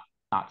allowed to not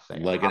say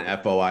like it.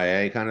 An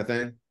FOIA kind of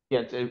thing. Yeah,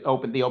 it's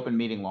the open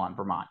meeting law in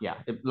Vermont. Yeah,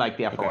 like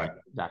the FOA, Okay.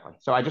 exactly.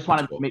 So I just want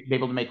to cool. be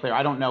able to make clear.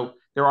 I don't know.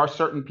 There are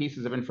certain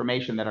pieces of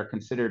information that are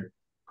considered.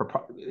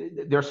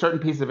 There are certain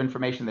pieces of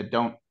information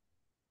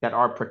that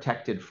are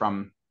protected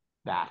from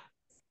that,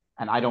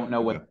 and I don't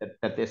know what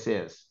that this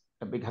is,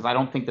 because I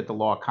don't think that the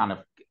law kind of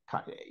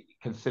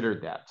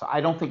considered that. So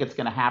I don't think it's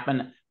going to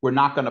happen. We're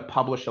not going to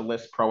publish a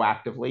list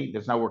proactively.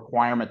 There's no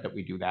requirement that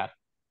we do that,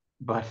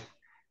 but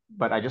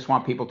I just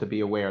want people to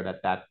be aware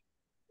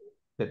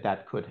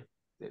that could.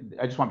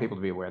 I just want people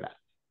to be aware of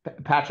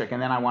that. Patrick,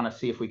 and then I want to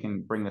see if we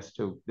can bring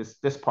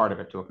this part of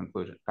it to a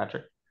conclusion.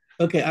 Patrick.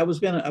 Okay, I was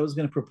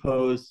gonna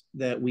propose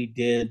that we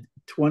did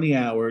 20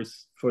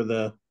 hours for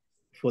the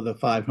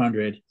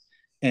 500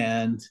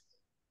 and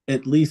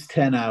at least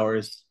 10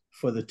 hours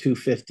for the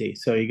 250.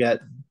 So you got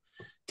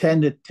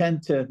 10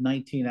 to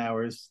 19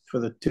 hours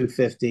for the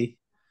 250.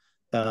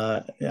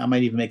 I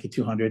might even make it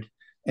 200,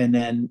 and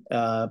then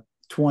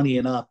 20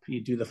 and up,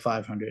 you do the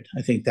 500.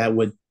 I think that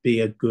would be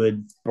a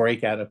good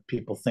breakout if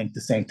people think the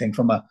same thing.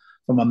 From a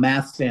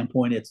math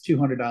standpoint, it's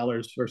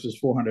 $200 versus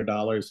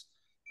 $400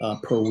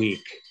 per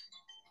week.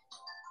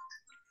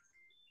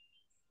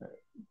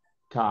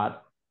 Todd.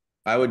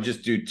 I would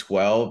just do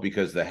 12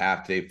 because the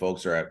half day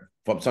folks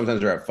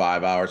sometimes they're at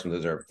 5 hours,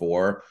 sometimes they're at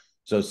 4.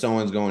 So if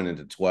someone's going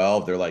into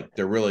 12,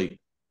 they're really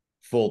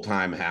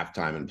full-time,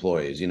 half-time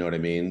employees. You know what I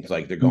mean? It's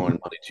like they're going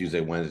Monday, Tuesday,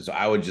 Wednesday. So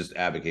I would just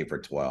advocate for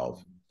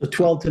 12. So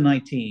 12 to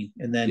 19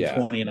 and then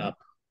 20 and up.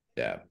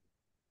 Yeah.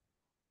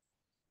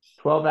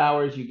 12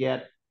 hours, you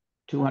get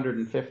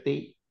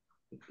 250.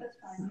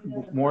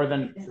 More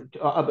than,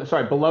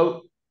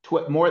 below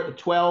more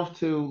 12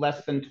 to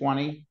less than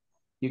 20,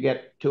 you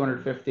get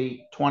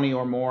 250. 20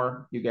 or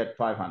more, you get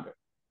 500.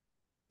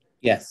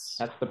 Yes.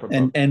 That's the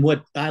proposal. And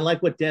what I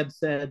like what Deb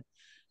said,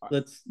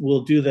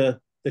 we'll do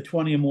the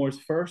 20 or mores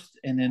first,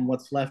 and then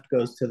what's left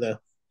goes to the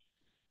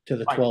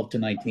 12 to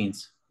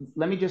 19s.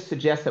 Let me just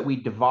suggest that we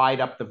divide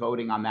up the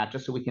voting on that,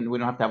 just so we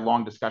don't have to have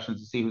long discussions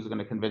to see who's going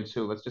to convince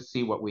who. Let's just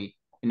see what we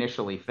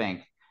initially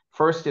think.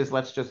 First is,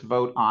 let's just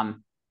vote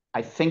on,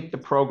 I think the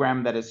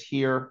program that is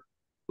here,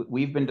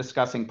 we've been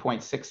discussing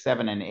 0.6,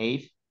 7, and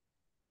 8.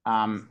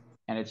 And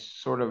it's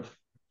sort of,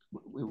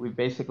 we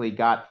basically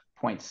got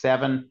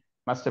 0.7,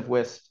 must have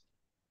missed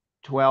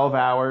 12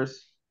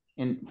 hours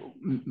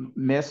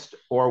missed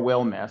or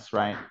will miss,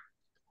 right?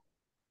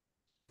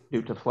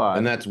 Due to flood.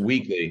 And that's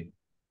weekly.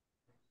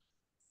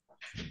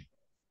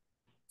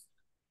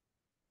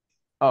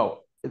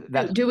 Oh,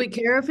 do we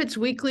care if it's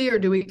weekly or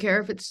do we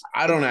care if it's?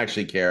 I don't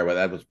actually care, but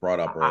that was brought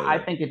up earlier.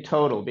 I think it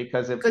total,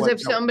 because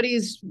if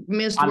somebody's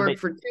missed work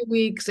for 2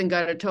 weeks and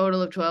got a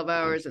total of 12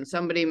 hours and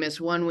somebody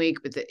missed 1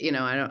 week, but I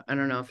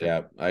don't know if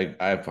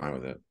I'm fine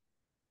with it.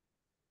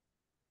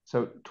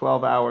 So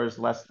 12 hours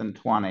less than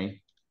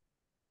 20,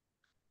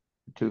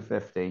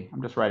 250.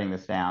 I'm just writing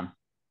this down.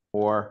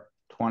 Or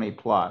 20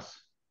 plus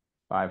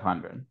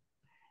 500.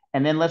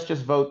 And then let's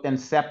just vote then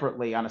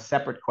separately on a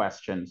separate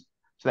question,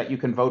 so that you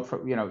can vote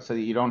for, so that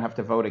you don't have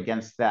to vote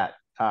against that.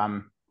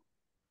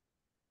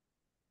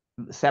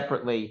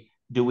 Separately,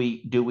 do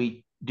we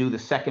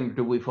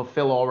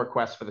fulfill all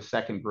requests for the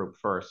second group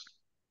first?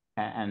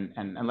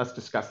 And let's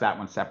discuss that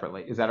one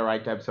separately. Is that all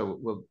right, Deb? So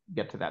we'll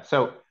get to that.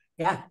 So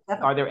yeah.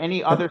 Are there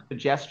any other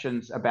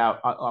suggestions about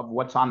of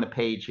what's on the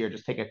page here?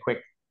 Just take a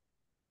quick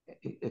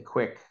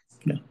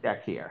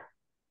check here.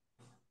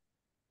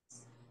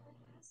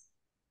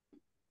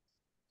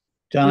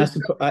 John,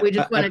 we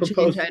just want to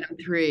change item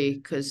 3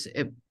 because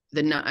I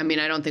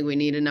don't think we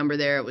need a number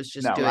there. It was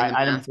just doing the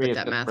item math, 3 is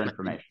that just math for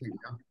information.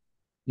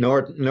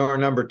 Nor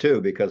number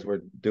 2, because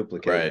we're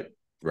duplicating.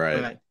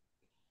 Right.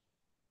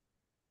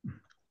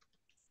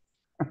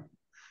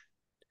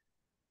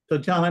 So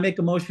John, I make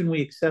a motion,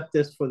 we accept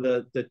this for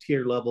the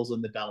tier levels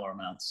and the dollar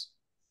amounts.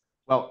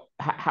 Well,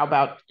 how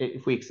about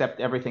if we accept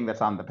everything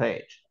that's on the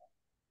page?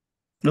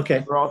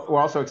 Okay. We're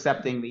also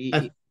accepting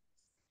the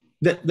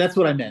that's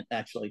what I meant,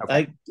 actually.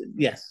 Okay.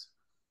 Yes.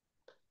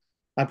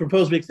 I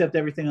propose we accept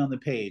everything on the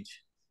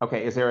page.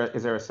 Okay, is there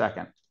a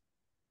second?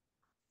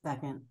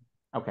 Second.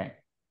 Okay.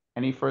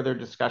 Any further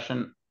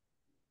discussion?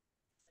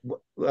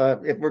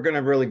 If we're going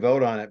to really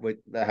vote on it,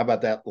 how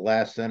about that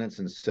last sentence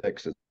in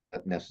 6? Is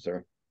that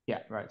necessary? Yeah,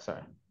 right.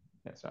 Sorry.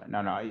 Yeah, sorry.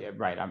 No, yeah,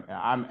 right.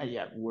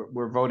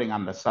 We're voting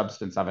on the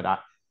substance of it.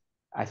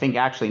 I think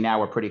actually now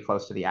we're pretty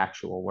close to the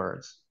actual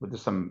words.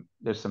 There's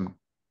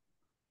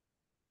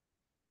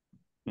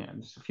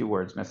a few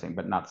words missing,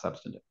 but not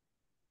substantive.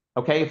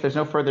 Okay, if there's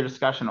no further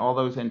discussion, all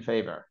those in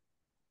favor?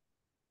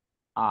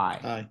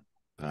 Aye.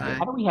 Aye.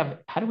 How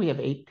do we have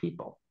 8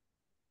 people?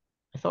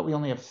 I thought we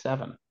only have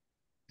 7.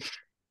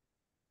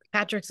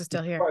 Patrick's is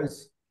still here.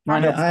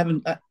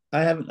 I'm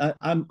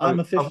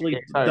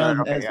officially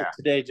done as of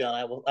today, John.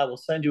 I will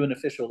send you an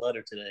official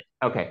letter today.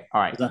 Okay,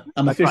 all right.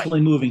 I'm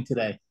officially moving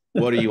today.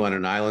 What, are you on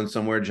an island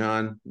somewhere,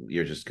 John?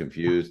 You're just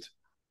confused.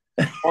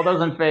 All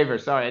those in favor?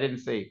 Sorry, I didn't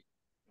see.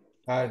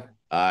 Aye.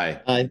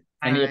 Aye.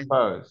 Any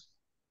opposed?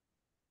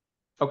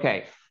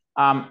 Okay.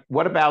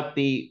 What about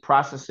the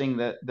processing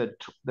the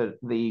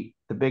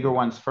the bigger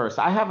ones first.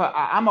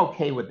 I'm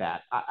okay with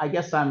that. I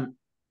guess I'm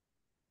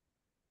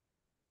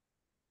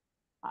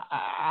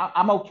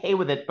okay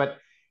with it, but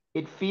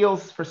it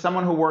feels, for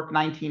someone who worked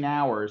 19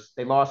 hours,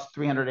 they lost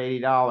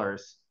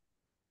 $380.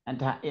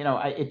 And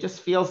it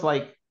just feels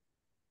like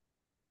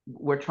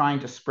we're trying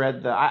to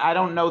spread I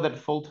don't know that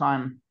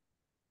full-time.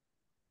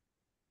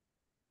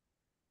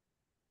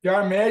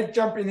 John, may I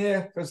jump in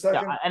here for a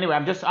second? Yeah, anyway,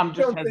 I'm just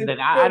hesitant.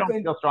 I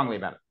don't feel strongly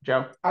about it.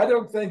 Joe? I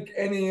don't think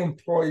any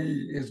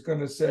employee is going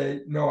to say,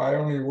 no, I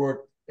only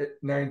work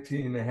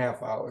 19 and a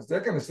half hours.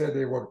 They're going to say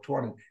they work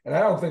 20. And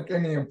I don't think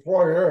any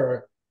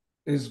employer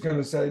is going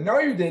to say, no,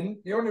 you didn't.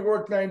 You only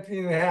worked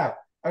 19 and a half.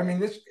 I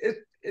mean,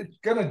 it's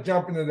going to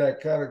jump into that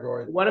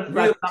category. What if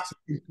really,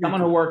 someone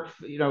who worked,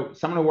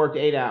 someone who worked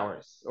 8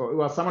 hours,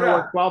 or someone who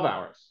worked 12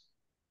 hours?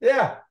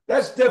 Yeah,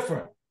 that's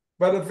different.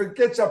 But if it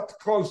gets up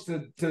close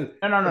to no,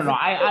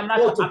 I'm not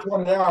close to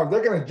 20 hours,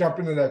 they're going to jump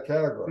into that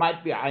category.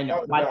 Might be, I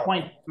know.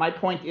 My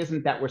point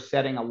isn't that we're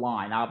setting a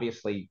line.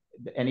 Obviously,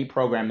 any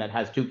program that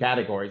has two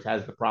categories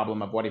has the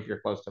problem of what if you're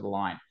close to the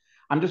line.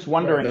 I'm just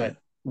wondering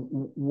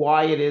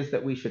why it is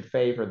that we should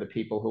favor the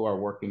people who are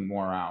working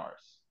more hours.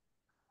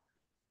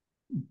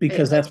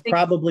 Because that's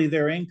probably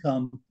their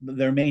income,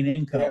 their main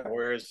income.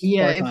 Whereas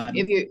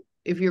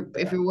if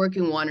you're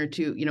working one or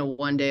two,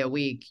 one day a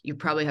week, you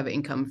probably have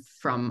income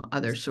from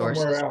other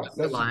sources.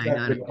 Relying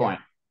on good point.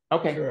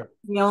 Okay. Sure.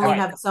 We only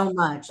have so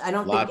much. I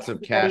don't lots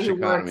think of cash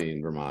economy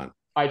in Vermont.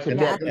 All right, so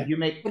Deb, you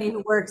make somebody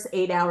who works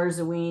 8 hours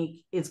a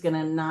week is going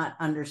to not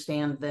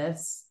understand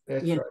this.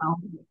 That's you right. know,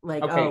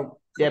 like okay.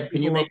 Deb,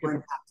 can you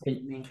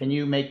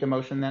make the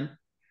motion then?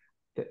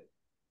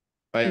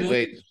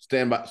 Wait,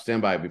 stand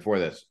by before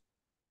this.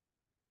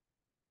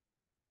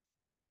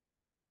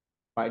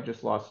 I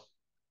just lost.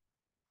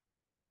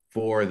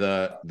 For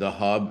the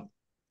hub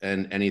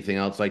and anything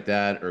else like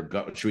that, or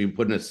should we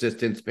put an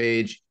assistance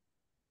page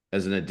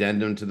as an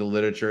addendum to the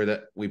literature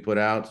that we put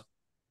out?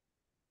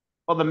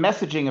 Well, the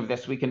messaging of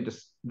this we can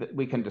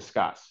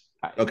discuss.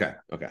 Okay.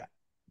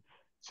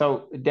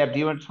 So, Deb, do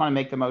you just want to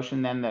make the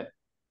motion then? That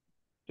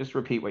just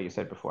repeat what you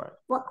said before.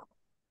 Well,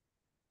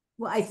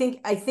 I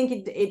think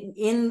it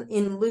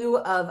in lieu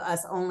of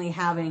us only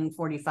having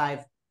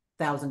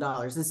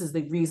 $45,000. This is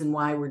the reason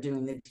why we're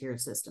doing the tier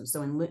system.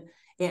 So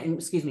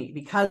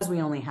because we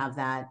only have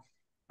that,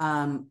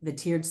 the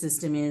tiered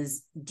system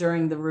is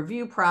during the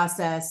review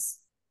process,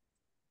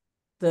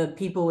 the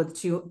people with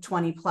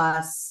 20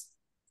 plus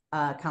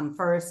come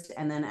first,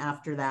 and then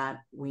after that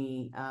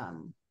we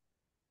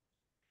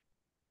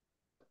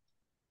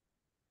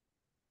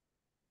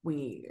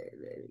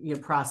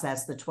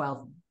process the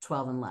 12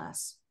 and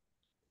less.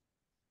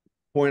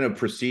 Point of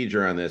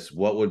procedure on this,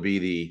 what would be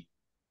the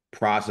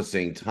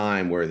processing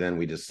time where then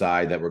we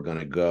decide that we're going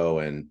to go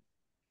and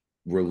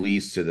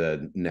release to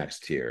the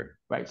next tier?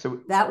 Right.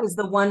 So that was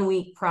the 1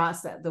 week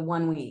process, the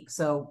 1 week.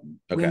 So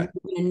okay,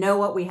 we know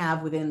what we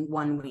have within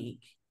 1 week.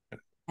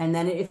 And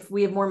then if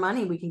we have more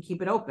money, we can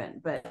keep it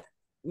open. But,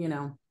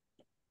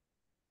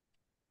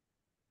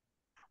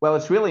 well,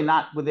 it's really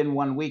not within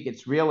 1 week.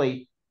 It's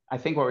really, I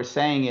think what we're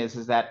saying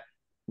is that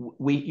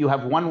you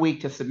have 1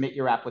 week to submit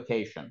your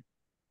application.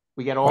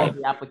 We get all of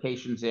the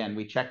applications in.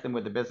 We check them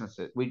with the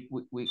businesses. We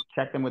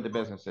check them with the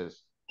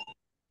businesses.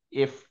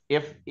 If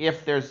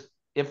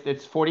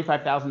it's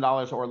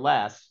 $45,000 or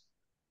less,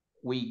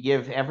 we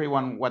give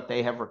everyone what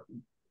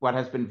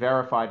has been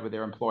verified with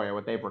their employer,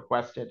 what they've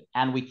requested,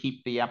 and we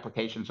keep the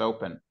applications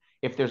open.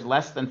 If there's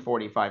less than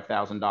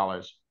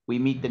 $45,000, we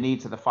meet the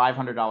needs of the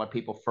 $500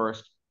 people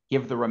first,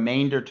 give the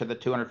remainder to the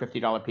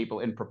 $250 people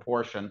in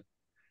proportion,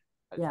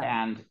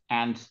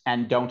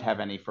 and don't have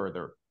any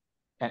further.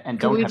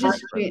 Can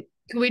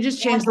we just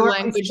change the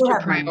language to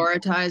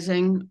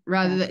prioritizing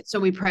rather than, so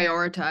we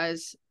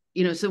prioritize,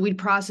 so we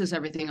process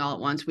everything all at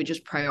once. We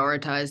just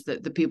prioritize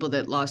the people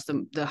that lost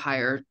the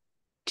higher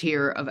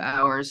tier of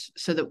hours,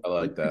 so that, I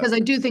like that, because I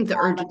do think the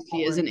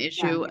urgency is an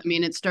issue. I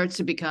mean, it starts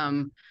to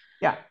become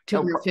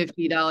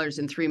 $250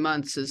 in 3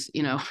 months is,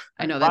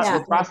 I know that's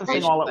we're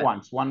processing all at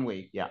once, 1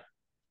 week. Yeah,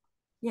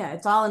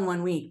 it's all in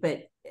 1 week,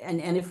 but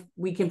and if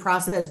we can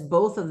process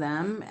both of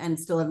them and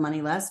still have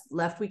money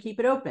left, we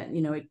keep it open.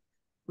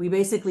 We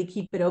basically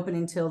keep it open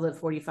until the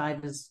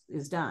 45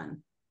 is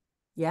done.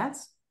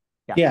 Yes.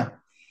 Yeah.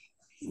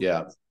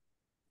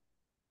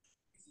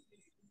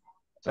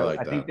 So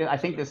I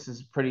think this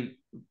is pretty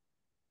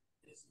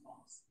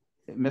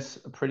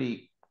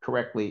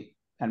correctly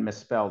and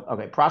misspelled.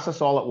 Okay, process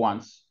all at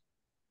once.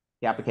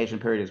 The application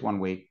period is 1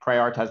 week.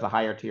 Prioritize the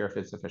higher tier if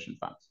it's sufficient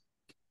funds.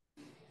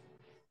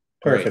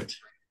 Perfect.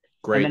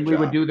 Great. And then we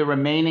would do the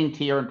remaining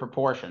tier in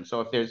proportion. So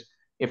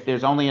if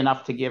there's only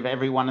enough to give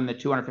everyone in the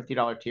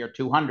 $250 tier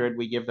 200,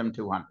 we give them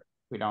 200.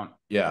 We don't.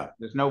 Yeah.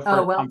 There's no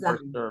first well come, done.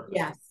 first serve.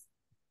 Yes.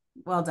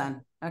 Well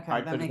done. Okay. All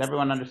right, so does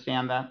everyone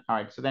understand that? All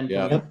right. So then,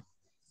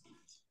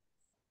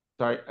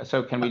 sorry.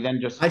 So can we then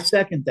just? I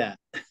second that.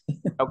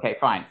 Okay,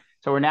 fine.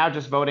 So we're now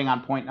just voting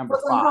on point number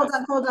 5.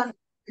 Hold on.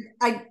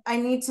 I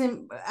need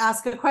to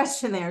ask a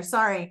question there.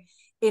 Sorry.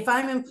 If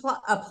I'm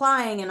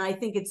applying and I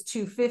think it's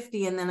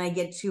 250 and then I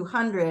get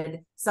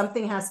 200,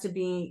 something has to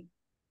be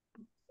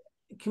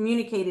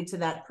communicated to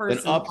that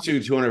person. Then up to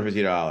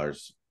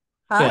 $250.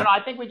 Huh? No,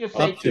 I think we just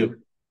say Up to.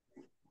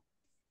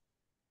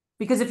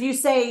 Because if you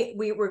say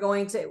we're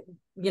going to,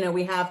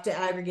 we have to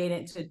aggregate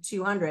it to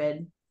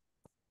 200,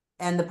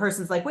 and the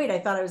person's like, wait, I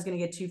thought I was going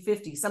to get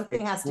 250.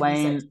 Something has to be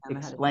said to them.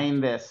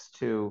 Explain this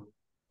to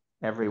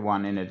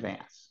everyone in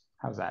advance.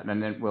 How's that?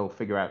 And then we'll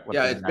figure out what.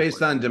 Yeah, it's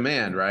based on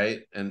demand,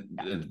 right? And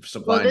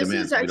supply Well, and this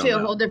demand. is actually a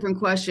whole different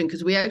question,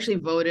 because we actually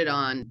voted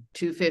on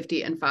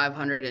 250 and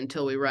 500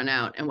 until we run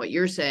out. And what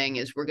you're saying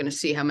is we're going to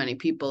see how many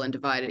people and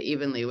divide it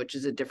evenly, which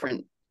is a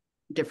different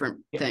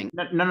thing.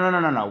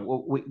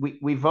 No.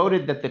 We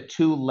voted that the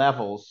two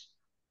levels.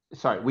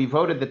 Sorry, we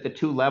voted that the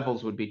two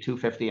levels would be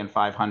 250 and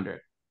 500.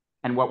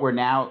 And what we're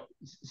now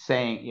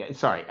saying,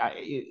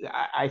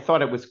 I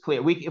thought it was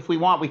clear. If we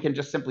want, we can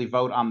just simply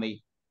vote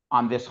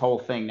on this whole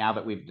thing now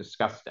that we've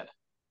discussed it.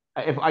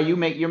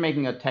 You're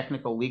making a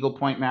technical legal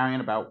point,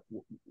 Marion, about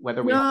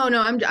whether we. No,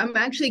 I'm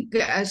actually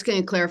asking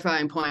a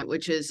clarifying point,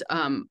 which is,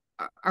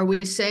 are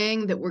we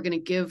saying that we're going to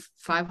give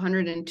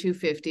 500 and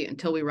 250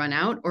 until we run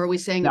out? Or are we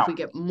saying if we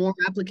get more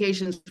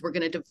applications, we're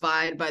going to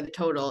divide by the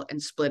total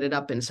and split it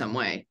up in some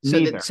way so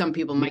that some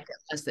people might get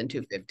less than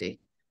 250?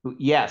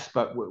 Yes,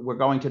 but we're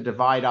going to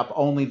divide up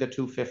only the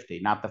 250,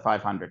 not the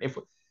 500.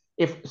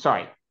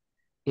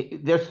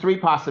 There's three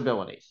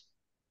possibilities.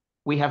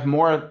 We have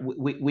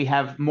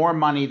more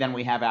money than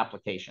we have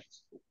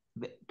applications.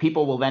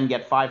 People will then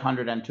get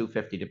 500 and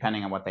 250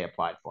 depending on what they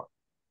applied for.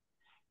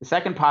 The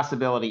second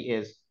possibility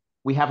is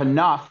we have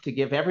enough to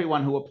give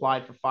everyone who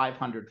applied for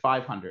 500,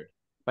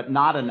 but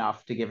not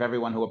enough to give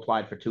everyone who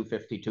applied for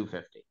 250,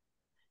 250.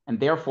 And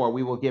therefore,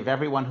 we will give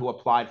everyone who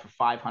applied for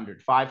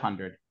 500,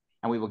 500,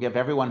 and we will give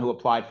everyone who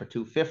applied for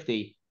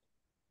 250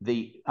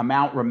 the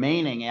amount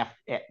remaining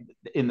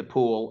in the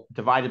pool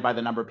divided by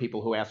the number of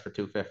people who asked for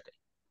 250.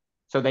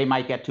 So they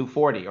might get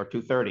 240 or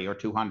 230 or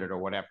 200 or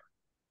whatever.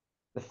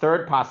 The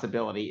third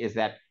possibility is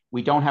that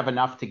we don't have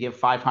enough to give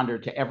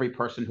 500 to every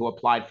person who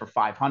applied for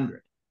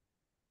 500,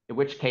 in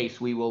which case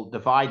we will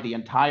divide the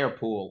entire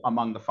pool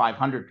among the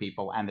 500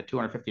 people and the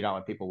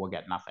 $250 people will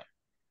get nothing.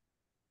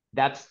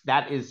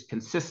 That is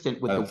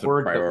consistent with the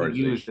word that we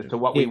used as to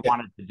what we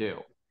wanted to do.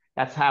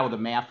 That's how the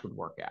math would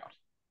work out.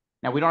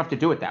 Now, we don't have to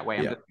do it that way.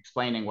 I'm just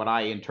explaining what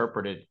I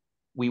interpreted.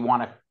 We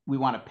want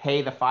to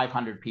pay the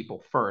 500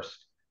 people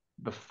first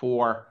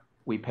before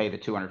we pay the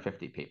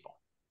 250 people.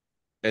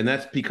 And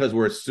that's because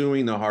we're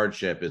assuming the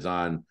hardship is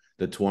on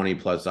the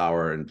 20+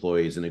 hour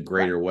employees in a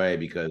greater way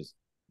because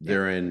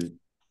they're in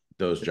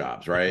those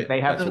jobs, right? They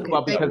have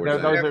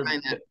because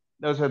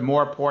those are a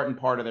more important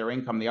part of their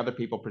income. The other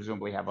people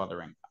presumably have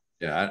other income.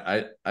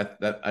 Yeah, I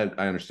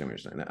understand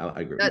what you're saying.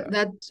 I agree with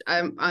that.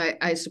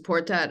 I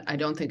support that. I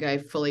don't think I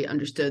fully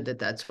understood that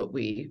that's what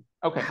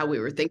how we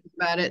were thinking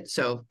about it.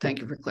 So thank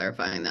you for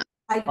clarifying that.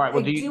 I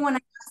do want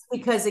to ask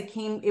because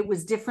it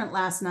was different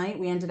last night.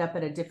 We ended up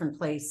at a different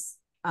place,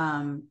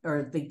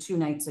 or the 2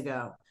 nights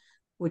ago,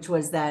 which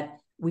was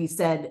that we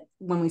said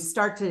when we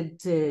start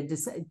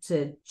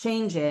to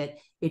change it,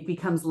 it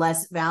becomes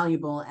less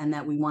valuable, and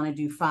that we want to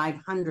do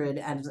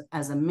 500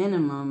 as a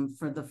minimum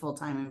for the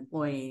full-time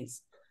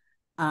employees.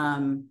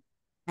 And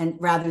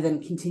rather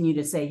than continue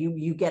to say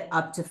you get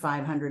up to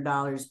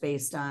 $500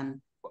 based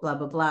on blah,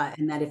 blah, blah.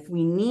 And that if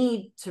we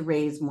need to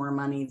raise more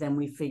money, then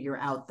we figure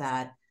out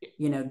that,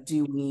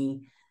 do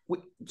we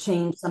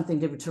change something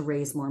to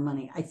raise more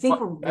money? I think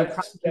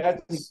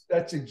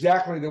that's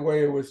exactly the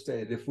way it was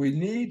stated. If we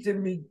need to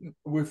meet,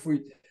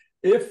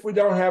 if we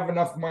don't have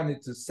enough money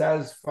to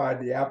satisfy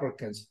the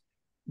applicants,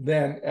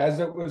 then as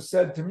it was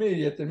said to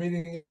me at the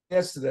meeting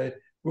yesterday,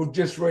 we'll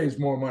just raise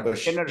more money.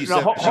 She said she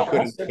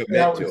couldn't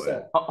commit to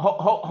it.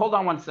 Hold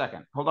on one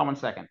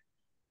second.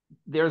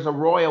 There's a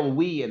royal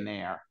we in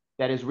there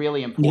that is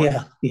really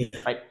important. Yeah.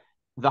 Right?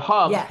 The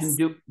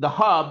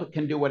hub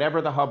can do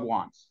whatever the hub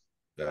wants,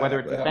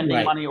 whether it's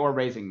spending money or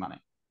raising money.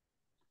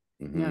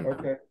 Mm-hmm.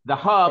 Okay. The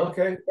hub.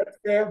 Okay, that's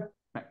fair.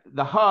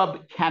 The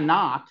hub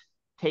cannot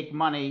take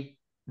money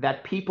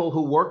that people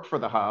who work for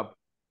the hub,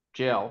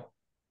 Jill,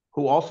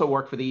 who also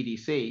work for the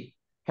EDC,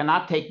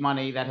 cannot take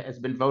money that has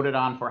been voted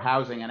on for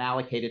housing and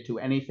allocate it to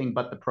anything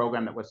but the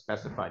program that was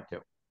specified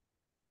to.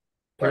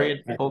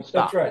 Period. Right. Full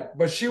stop. That's right.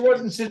 But she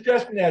wasn't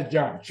suggesting that,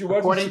 John. She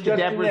wasn't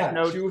suggesting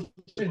that. She was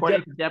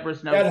according to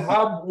Deborah's notes, that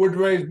hub would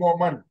raise more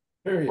money.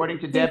 Period. According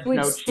to Deb's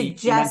notes, she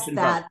mentioned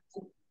that.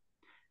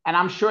 And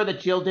I'm sure that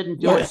Jill didn't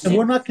do it. And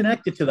we're not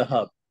connected to the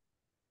hub.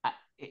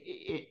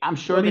 I'm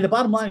sure. I mean, the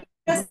bottom line,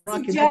 we're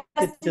not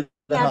connected to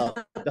the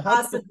hub. The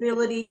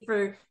possibility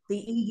for the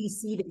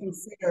EDC to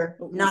consider,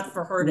 not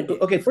for her to do.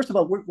 Okay, first of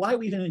all, why are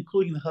we even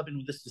including the hub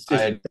in this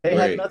decision? They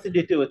had nothing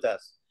to do with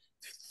us.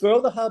 Throw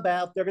the hub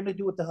out. They're going to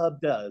do what the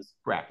hub does.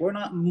 Correct. We're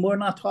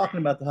not talking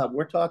about the hub.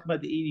 We're talking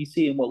about the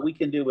EDC and what we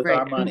can do with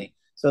our money.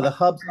 So the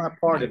hub's not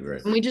part of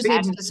it. And we just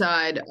need to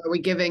decide: are we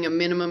giving a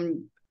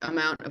minimum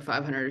amount of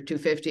 500 or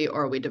 250,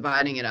 or are we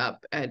dividing it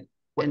up? And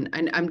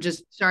I'm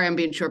just sorry, I'm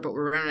being short, but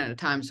we're running out of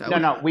time. So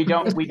no, we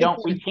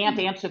can't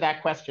answer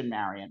that question,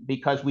 Marion,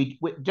 because we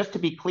just to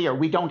be clear,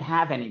 we don't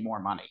have any more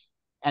money.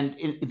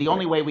 the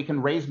only way we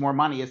can raise more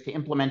money is to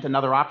implement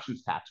another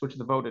options tax, which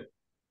the voted.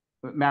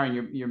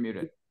 Marion, you're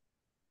muted.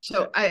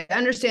 So I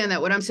understand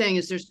that. What I'm saying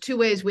is there's two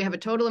ways. We have a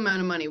total amount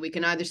of money. We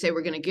can either say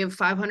we're going to give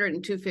 500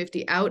 and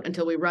 250 out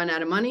until we run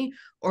out of money,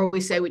 or we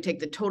say we take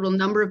the total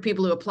number of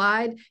people who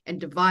applied and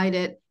divide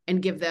it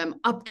and give them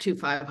up to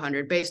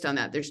 500 based on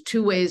that. There's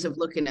two ways of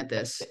looking at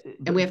this,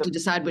 and we have to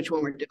decide which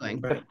one we're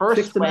doing. Right. The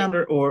first Fixed amount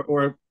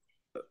or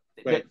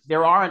right.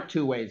 There aren't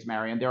two ways,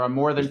 Marion. There are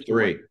more than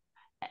three.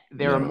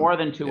 There are more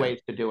than two ways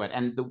to do it.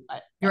 And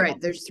you're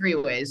right. There's three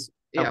ways.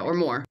 Yeah, okay. Or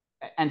more.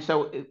 And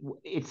so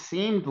it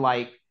seemed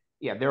like,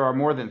 yeah, there are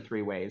more than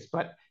three ways,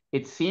 but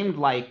it seemed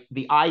like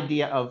the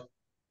idea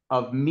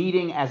of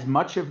meeting as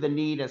much of the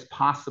need as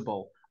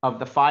possible of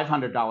the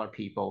 $500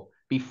 people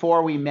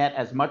before we met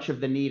as much of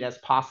the need as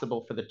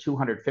possible for the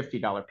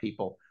 $250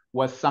 people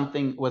was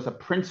a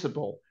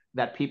principle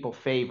that people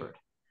favored.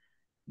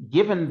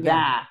 Given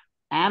that,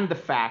 and the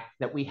fact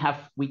that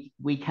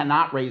we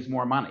cannot raise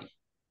more money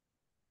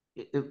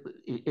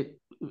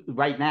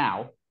right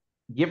now,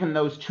 given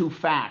those two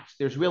facts,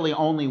 there's really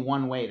only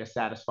one way to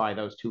satisfy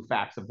those two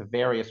facts of the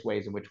various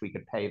ways in which we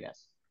could pay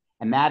this.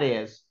 And that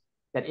is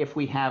that if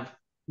we have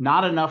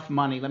not enough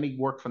money, let me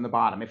work from the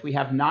bottom. If we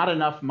have not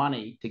enough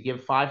money to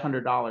give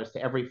 $500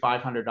 to every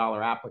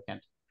 $500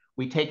 applicant,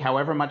 we take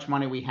however much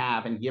money we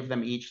have and give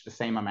them each the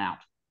same amount,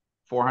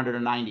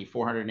 490,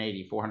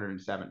 480,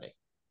 470.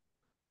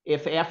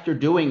 If after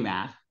doing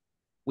that,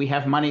 we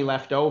have money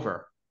left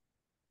over,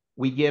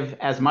 we give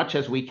as much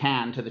as we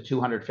can to the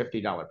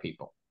 $250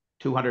 people.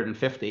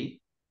 250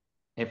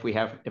 if we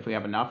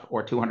have enough,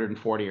 or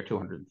 240 or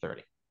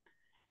 230.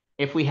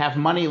 If we have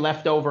money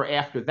left over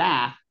after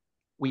that,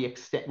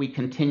 we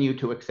continue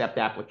to accept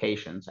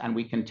applications and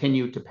we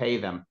continue to pay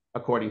them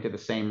according to the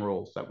same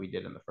rules that we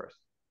did in the first.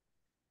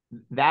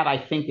 That, I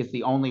think, is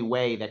the only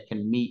way that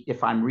can meet,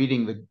 if I'm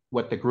reading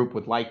what the group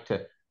would like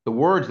to, the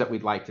words that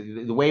we'd like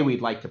to, the way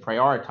we'd like to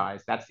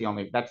prioritize, that's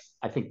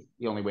I think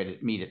the only way to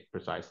meet it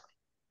precisely.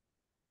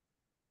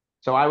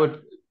 So I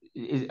would,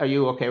 are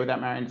you okay with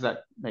that, Marion? Does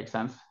that make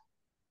sense?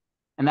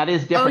 And that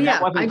is different. Oh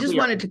yeah, I just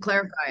wanted to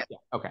clarify it. Yeah.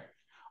 Okay.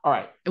 All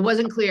right. It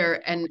wasn't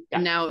clear, and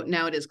now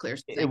it is clear.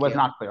 So it was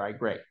not clear. I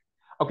agree.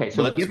 Okay,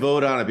 so let's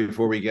vote on it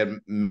before we get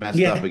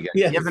messed up again.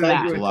 Yeah, given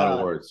that, a lot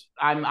of words.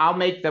 I'll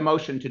make the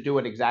motion to do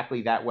it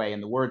exactly that way,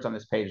 and the words on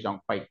this page don't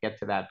quite get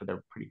to that, but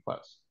they're pretty close.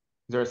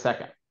 Is there a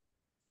second?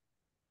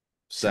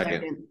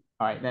 Second.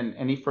 All right, then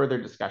any further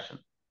discussion?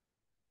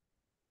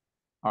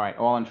 All right,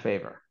 all in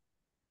favor?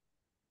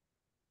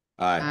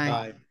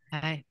 Aye.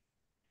 Aye.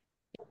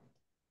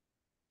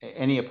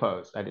 Any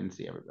opposed? I didn't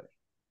see everybody.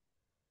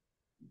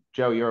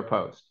 Joe, you're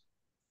opposed.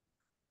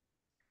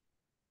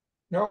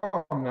 No,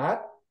 I'm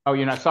not. Oh,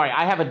 you're not. Sorry,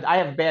 I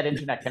have bad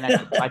internet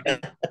connection.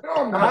 No,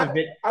 I'm not.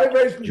 I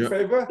raised in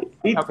favor.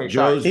 Okay,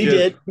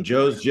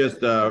 Joe's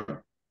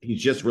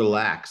just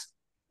relaxed.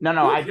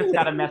 No, I just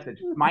got a message.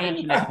 My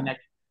internet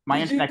connection.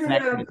 My internet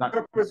connection is not.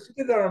 He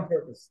did that on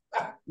purpose.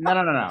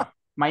 No.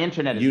 My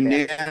internet is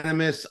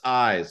unanimous bad.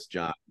 Ayes,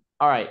 John.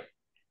 All right.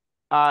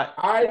 All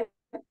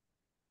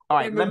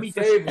right. Let me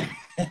just.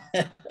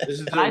 This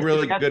is a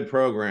really good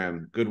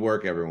program. Good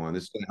work, everyone.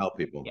 This is going to help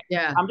people.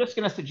 Yeah. I'm just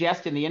going to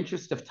suggest, in the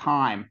interest of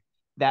time,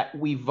 that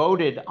we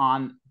voted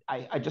on.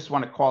 I just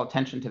want to call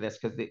attention to this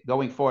because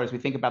going forward, as we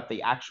think about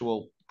the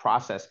actual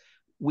process,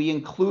 we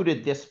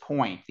included this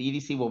point. The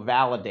EDC will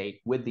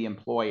validate with the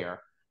employer.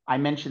 I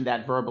mentioned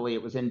that verbally.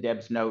 It was in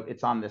Deb's note.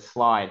 It's on this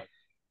slide.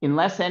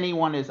 Unless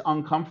anyone is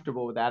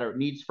uncomfortable with that or it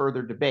needs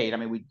further debate, I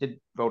mean, we did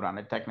vote on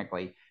it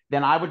technically,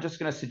 then I would just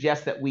going to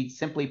suggest that we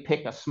simply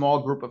pick a small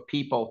group of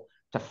people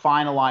to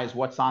finalize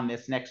what's on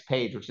this next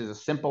page, which is a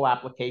simple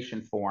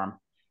application form.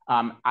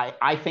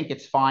 I think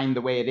it's fine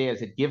the way it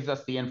is. It gives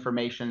us the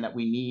information that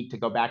we need to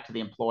go back to the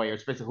employer,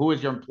 especially who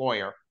is your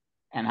employer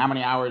and how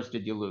many hours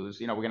did you lose?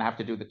 You know, we're going to have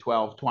to do the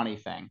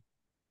 12-20 thing.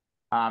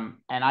 And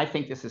I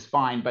think this is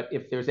fine, but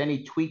if there's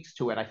any tweaks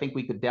to it, I think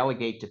we could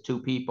delegate to two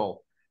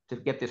people to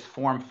get this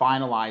form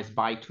finalized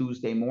by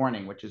Tuesday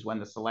morning, which is when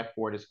the select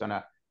board is going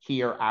to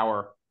hear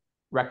our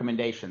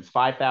recommendations.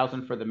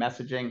 5,000 for the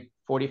messaging,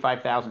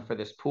 45,000 for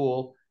this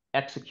pool,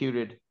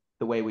 executed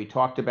the way we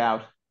talked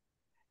about,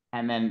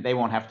 and then they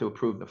won't have to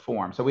approve the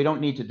form. So we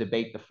don't need to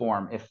debate the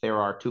form if there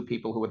are two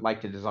people who would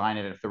like to design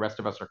it, if the rest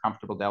of us are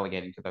comfortable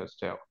delegating to those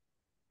two.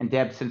 And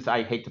Deb, since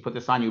I hate to put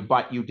this on you,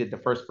 but you did the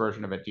first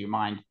version of it, do you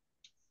mind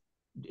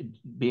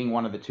being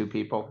one of the two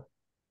people?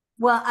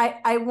 Well,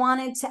 I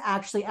wanted to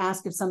actually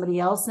ask if somebody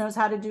else knows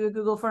how to do a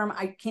Google form.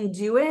 I can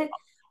do it,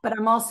 but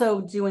I'm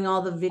also doing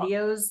all the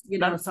videos, you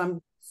know, so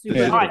I'm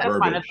super. All right, that's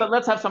fine. So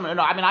let's have someone.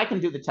 No, I mean, I can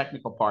do the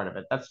technical part of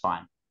it. That's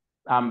fine.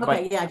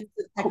 Okay, yeah, just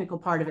the technical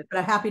part of it, but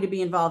I'm happy to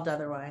be involved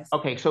otherwise.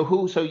 Okay, so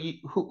who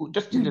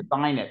just to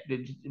design it,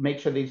 make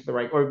sure these are the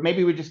right, or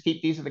maybe we just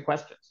keep these are the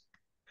questions.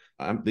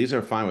 These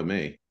are fine with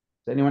me.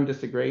 Does anyone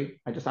disagree?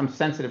 I'm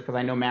sensitive because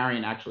I know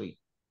Marion actually,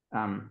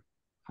 I'm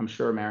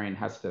sure Marion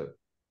has to.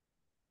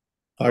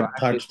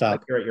 Hard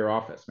stop. You're at your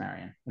office,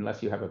 Marion,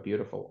 unless you have a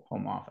beautiful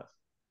home office.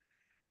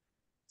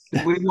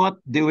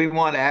 Do we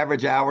want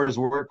average hours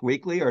worked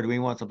weekly, or do we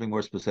want something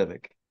more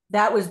specific?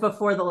 That was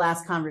before the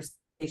last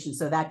conversation,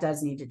 so that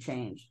does need to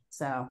change.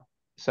 So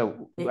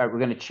we're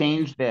going to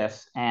change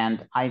this,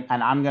 and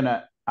I'm going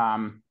to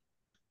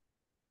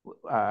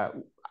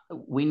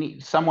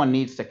someone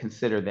needs to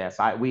consider this.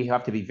 We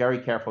have to be very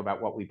careful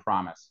about what we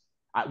promise.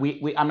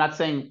 I'm not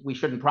saying we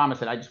shouldn't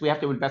promise it. We have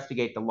to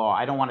investigate the law.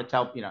 I don't want to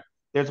tell,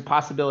 there's a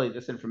possibility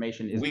this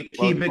information is. We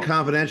keep it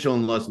confidential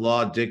unless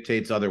law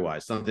dictates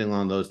otherwise, something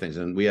along those things.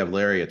 And we have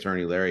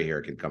Attorney Larry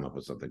here can come up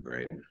with something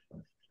great.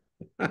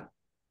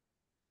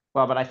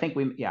 Well, but I think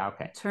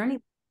okay. Attorney.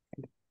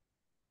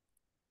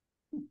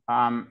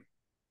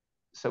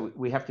 So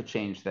we have to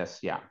change this,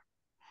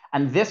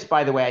 And this,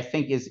 by the way, I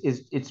think it's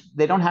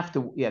they don't have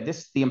to,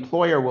 the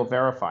employer will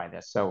verify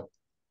this. So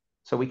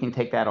we can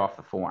take that off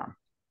the form.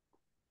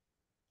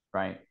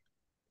 Right.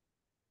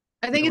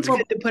 I think it's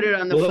good to put it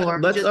on the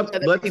form. Let's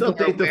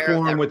update the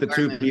form with the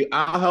two people.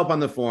 I'll help on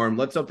the form.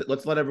 Let's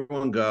let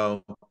everyone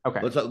go.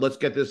 Okay. Let's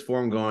get this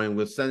form going.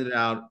 We'll send it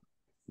out.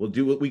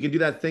 We can do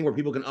that thing where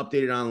people can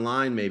update it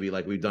online, maybe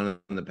like we've done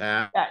in the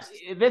past.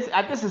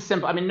 This is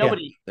simple. I mean,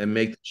 nobody and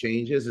make the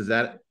changes. Is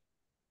that?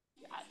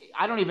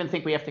 I don't even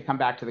think we have to come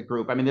back to the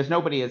group. I mean, there's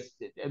nobody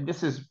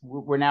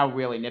we're now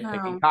really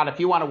nitpicking. No. Todd,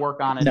 if you want to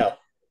work on it. No.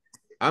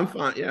 I'm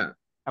fine. Yeah.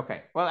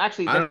 Okay. Well,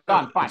 actually, that's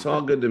fine. It's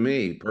all good to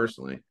me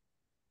personally.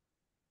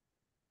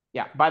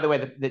 Yeah. By the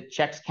way, the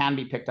checks can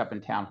be picked up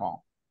in town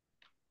hall.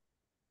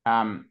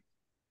 I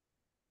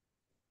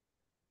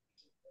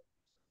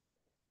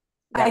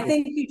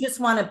think you just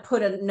want to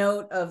put a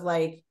note of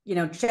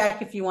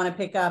check if you want to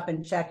pick up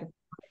and check if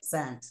it's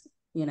sent,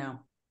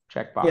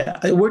 Check box.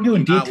 Yeah, we're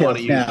doing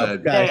details now,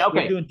 guys.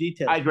 Okay. We're doing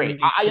details. I agree.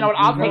 You know what?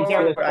 I'll take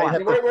care of this.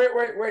 Wait.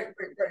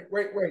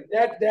 Wait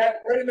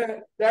a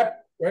minute.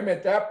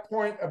 That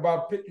point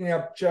about picking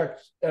up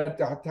checks at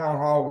the town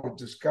hall was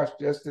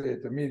discussed yesterday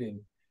at the meeting,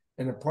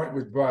 and the point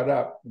was brought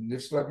up. And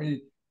just let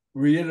me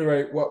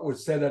reiterate what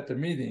was said at the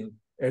meeting: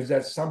 is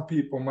that some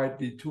people might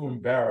be too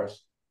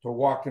embarrassed to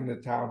walk in the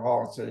town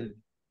hall and say,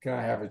 "Can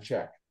I have a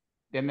check?"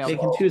 They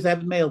can choose to have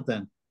it mailed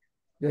then.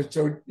 Yeah,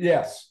 so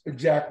yes,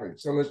 exactly.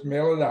 So let's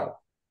mail it out.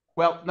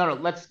 Well, no,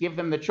 let's give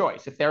them the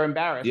choice. If they're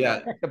embarrassed,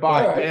 the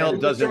box mail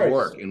doesn't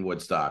work in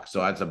Woodstock,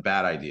 so that's a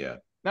bad idea.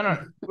 No.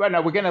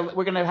 We're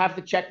gonna have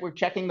the check. We're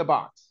checking the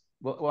box.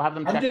 We'll have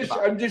them check the box.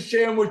 I'm just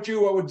sharing with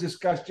you what was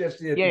discussed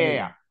yesterday.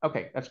 Yeah.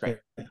 Okay, that's great.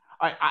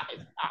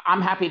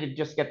 I'm happy to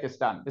just get this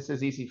done. This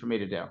is easy for me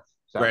to do.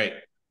 So. Great.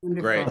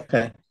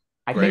 Okay.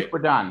 I think we're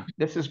done.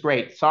 This is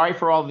great. Sorry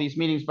for all of these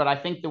meetings, but I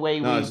think the way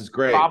this is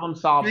great. Problem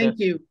solve this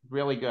is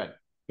really good.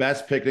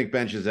 Best picnic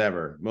benches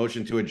ever.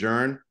 Motion to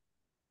adjourn.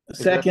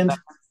 Second.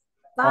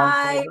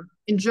 Bye.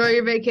 Enjoy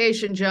your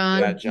vacation,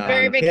 John. Yeah, John.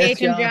 Enjoy your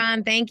vacation,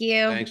 John. Thank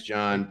you. Thanks,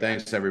 John.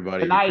 Thanks,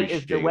 everybody. Tonight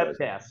is the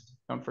webcast.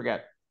 Don't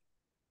forget.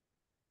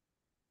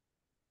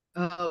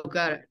 Oh,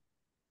 got it.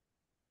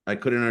 I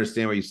couldn't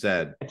understand what you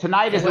said.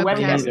 Tonight is the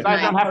webcast. You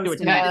guys don't have to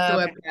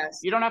attend.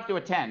 You don't have to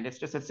attend. It's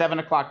just at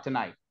 7:00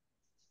 tonight.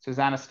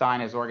 Susanna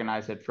Stein has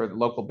organized it for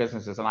local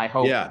businesses, and I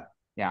hope. Yeah.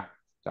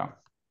 So,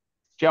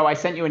 Joe, I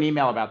sent you an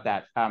email about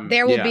that.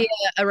 There will be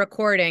a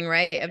recording,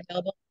 right,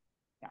 available?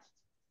 Yeah.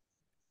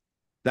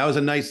 That was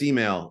a nice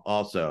email,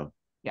 also.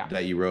 Yeah.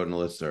 That you wrote in the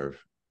listserv.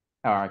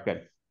 All right,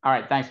 good. All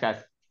right, thanks, guys.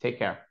 Take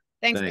care.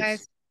 Thanks,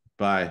 guys.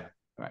 Bye.